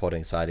claims and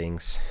reporting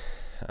sightings.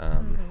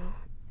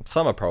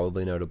 Some are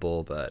probably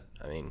notable, but,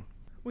 I mean...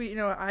 you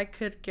know what, I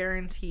could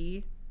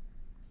guarantee...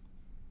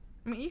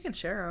 I mean, you can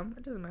share them.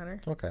 It doesn't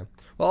matter. Okay.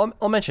 Well,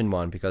 I'll mention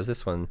one because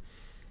this one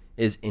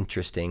is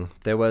interesting.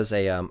 There was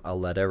a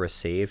letter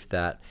received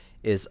that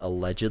is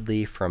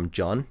allegedly from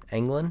John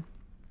Anglin,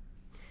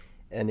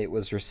 and it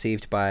was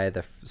received by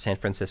the San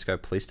Francisco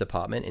Police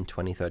Department in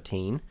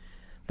 2013.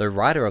 The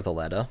writer of the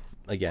letter,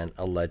 again,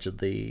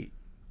 allegedly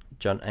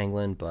John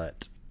Anglin,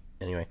 but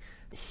anyway,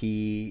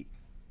 he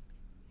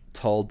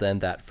told them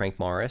that Frank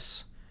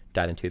Morris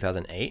died in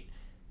 2008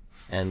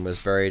 and was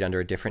buried under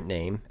a different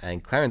name,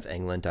 and Clarence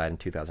Anglin died in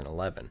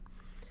 2011.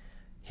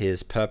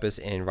 His purpose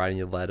in writing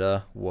the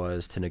letter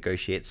was to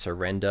negotiate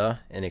surrender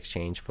in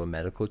exchange for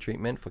medical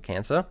treatment for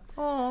cancer.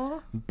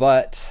 Aww.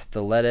 But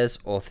the letter's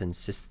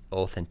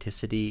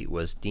authenticity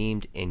was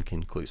deemed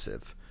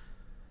inconclusive.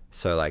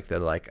 So, like, they're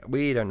like,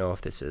 we don't know if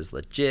this is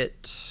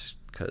legit,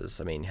 because,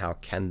 I mean, how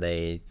can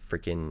they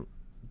freaking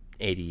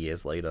 80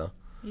 years later?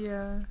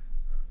 Yeah.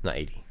 Not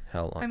 80.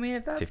 How long? I mean,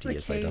 if that's 50 the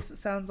years case, later. it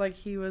sounds like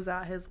he was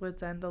at his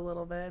wit's end a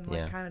little bit and, like,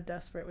 Yeah. kind of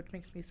desperate, which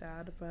makes me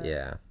sad, but...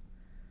 Yeah.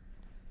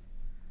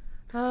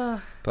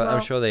 But But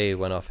I'm sure they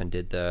went off and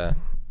did their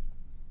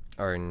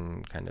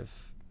own kind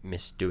of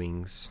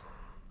misdoings.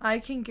 I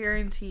can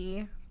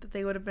guarantee that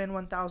they would have been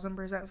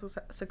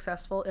 1,000%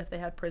 successful if they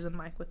had Prison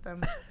Mike with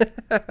them.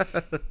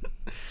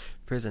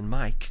 Prison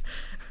Mike.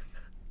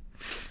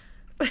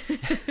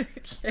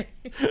 Okay.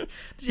 Did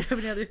you have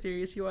any other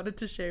theories you wanted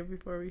to share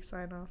before we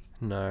sign off?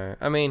 No.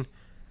 I mean,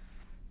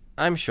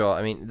 I'm sure.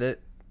 I mean, they'd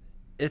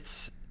be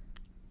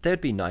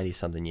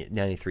 90-something,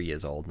 93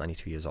 years old,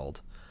 92 years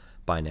old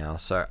by now.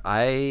 So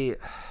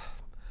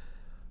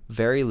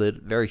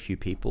very few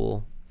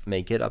people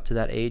make it up to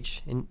that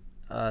age in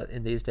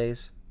these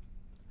days.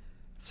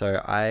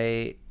 So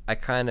I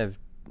kind of,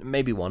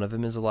 maybe one of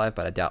them is alive,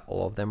 but I doubt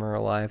all of them are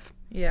alive.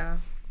 Yeah.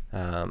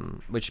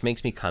 Which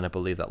makes me kind of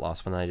believe that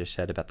last one I just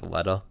said about the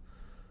letter.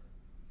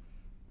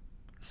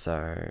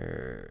 So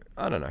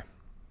I don't know.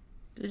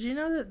 Did you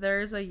know that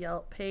there's a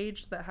Yelp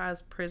page that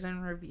has prison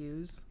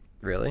reviews?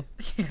 Really?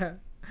 Yeah.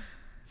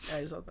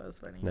 I just thought that was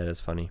funny. That is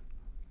funny.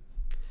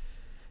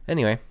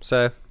 Anyway,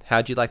 so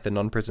how'd you like the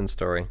non-prison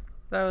story?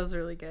 That was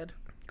really good.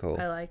 Cool.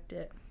 I liked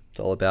it. It's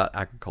all about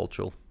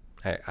agriculture.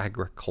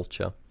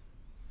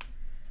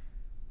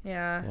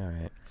 Yeah. All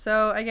right.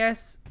 So I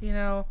guess,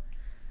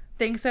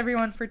 thanks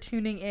everyone for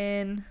tuning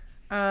in.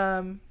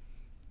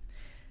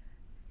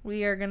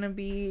 We are going to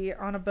be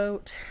on a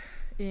boat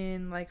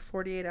in like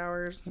 48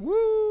 hours.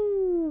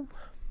 Woo!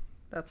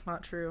 That's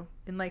not true.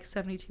 In like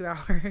 72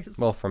 hours.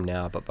 Well, from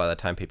now, but by the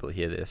time people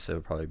hear this,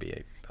 it'll probably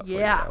be about 48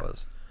 Yeah.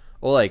 hours.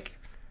 Or like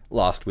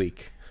last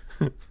week.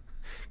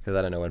 Because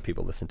I don't know when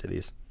people listen to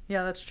these.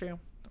 Yeah, that's true.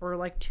 Or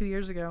like 2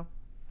 years ago.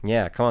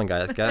 Yeah, come on,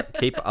 guys.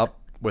 Keep up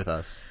with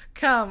us.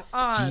 Come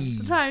on. Jeez.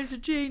 The times are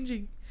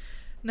changing.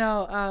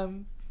 No,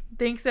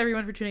 thanks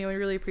everyone for tuning in. We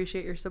really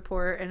appreciate your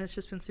support, and it's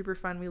just been super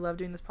fun. We love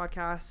doing this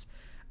podcast.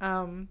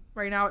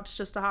 Right now it's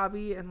just a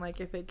hobby, and like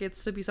if it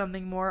gets to be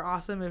something more,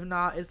 awesome. If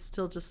not, it's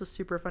still just a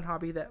super fun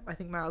hobby that I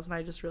think Miles and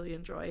I just really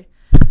enjoy.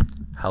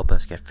 Help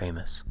us get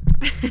famous.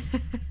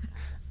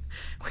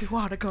 We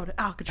want to go to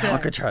Alcatraz.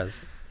 Alcatraz.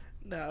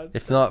 No.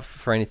 If not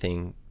for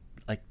anything,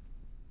 like,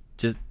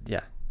 just,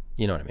 yeah,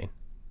 you know what I mean.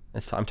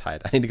 I'm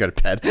tired. I need to go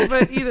to bed.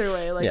 But either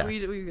way, like Yeah.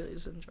 we really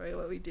just enjoy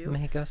what we do.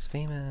 Make us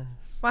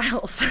famous.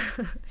 Miles,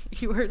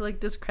 you are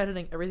like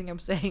discrediting everything I'm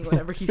saying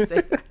whenever you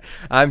say that.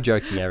 I'm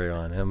joking,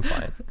 everyone. I'm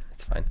fine.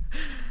 It's fine.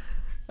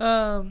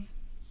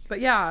 But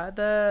yeah,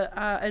 the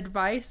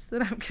advice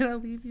that I'm gonna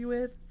leave you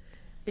with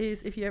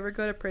is if you ever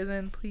go to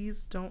prison,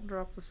 please don't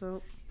drop the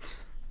soap.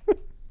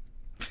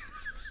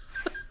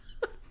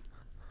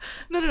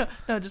 No,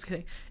 just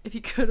kidding. If you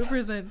go to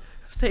prison,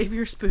 save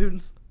your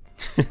spoons.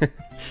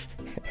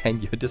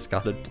 And your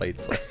discarded blade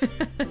saws.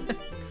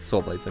 Saw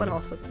blades. But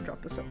also don't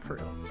drop the soap for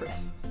real.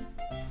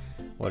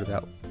 What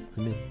about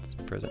women's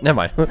prison? Never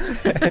mind. All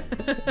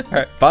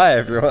right, bye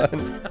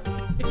everyone.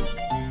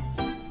 Bye.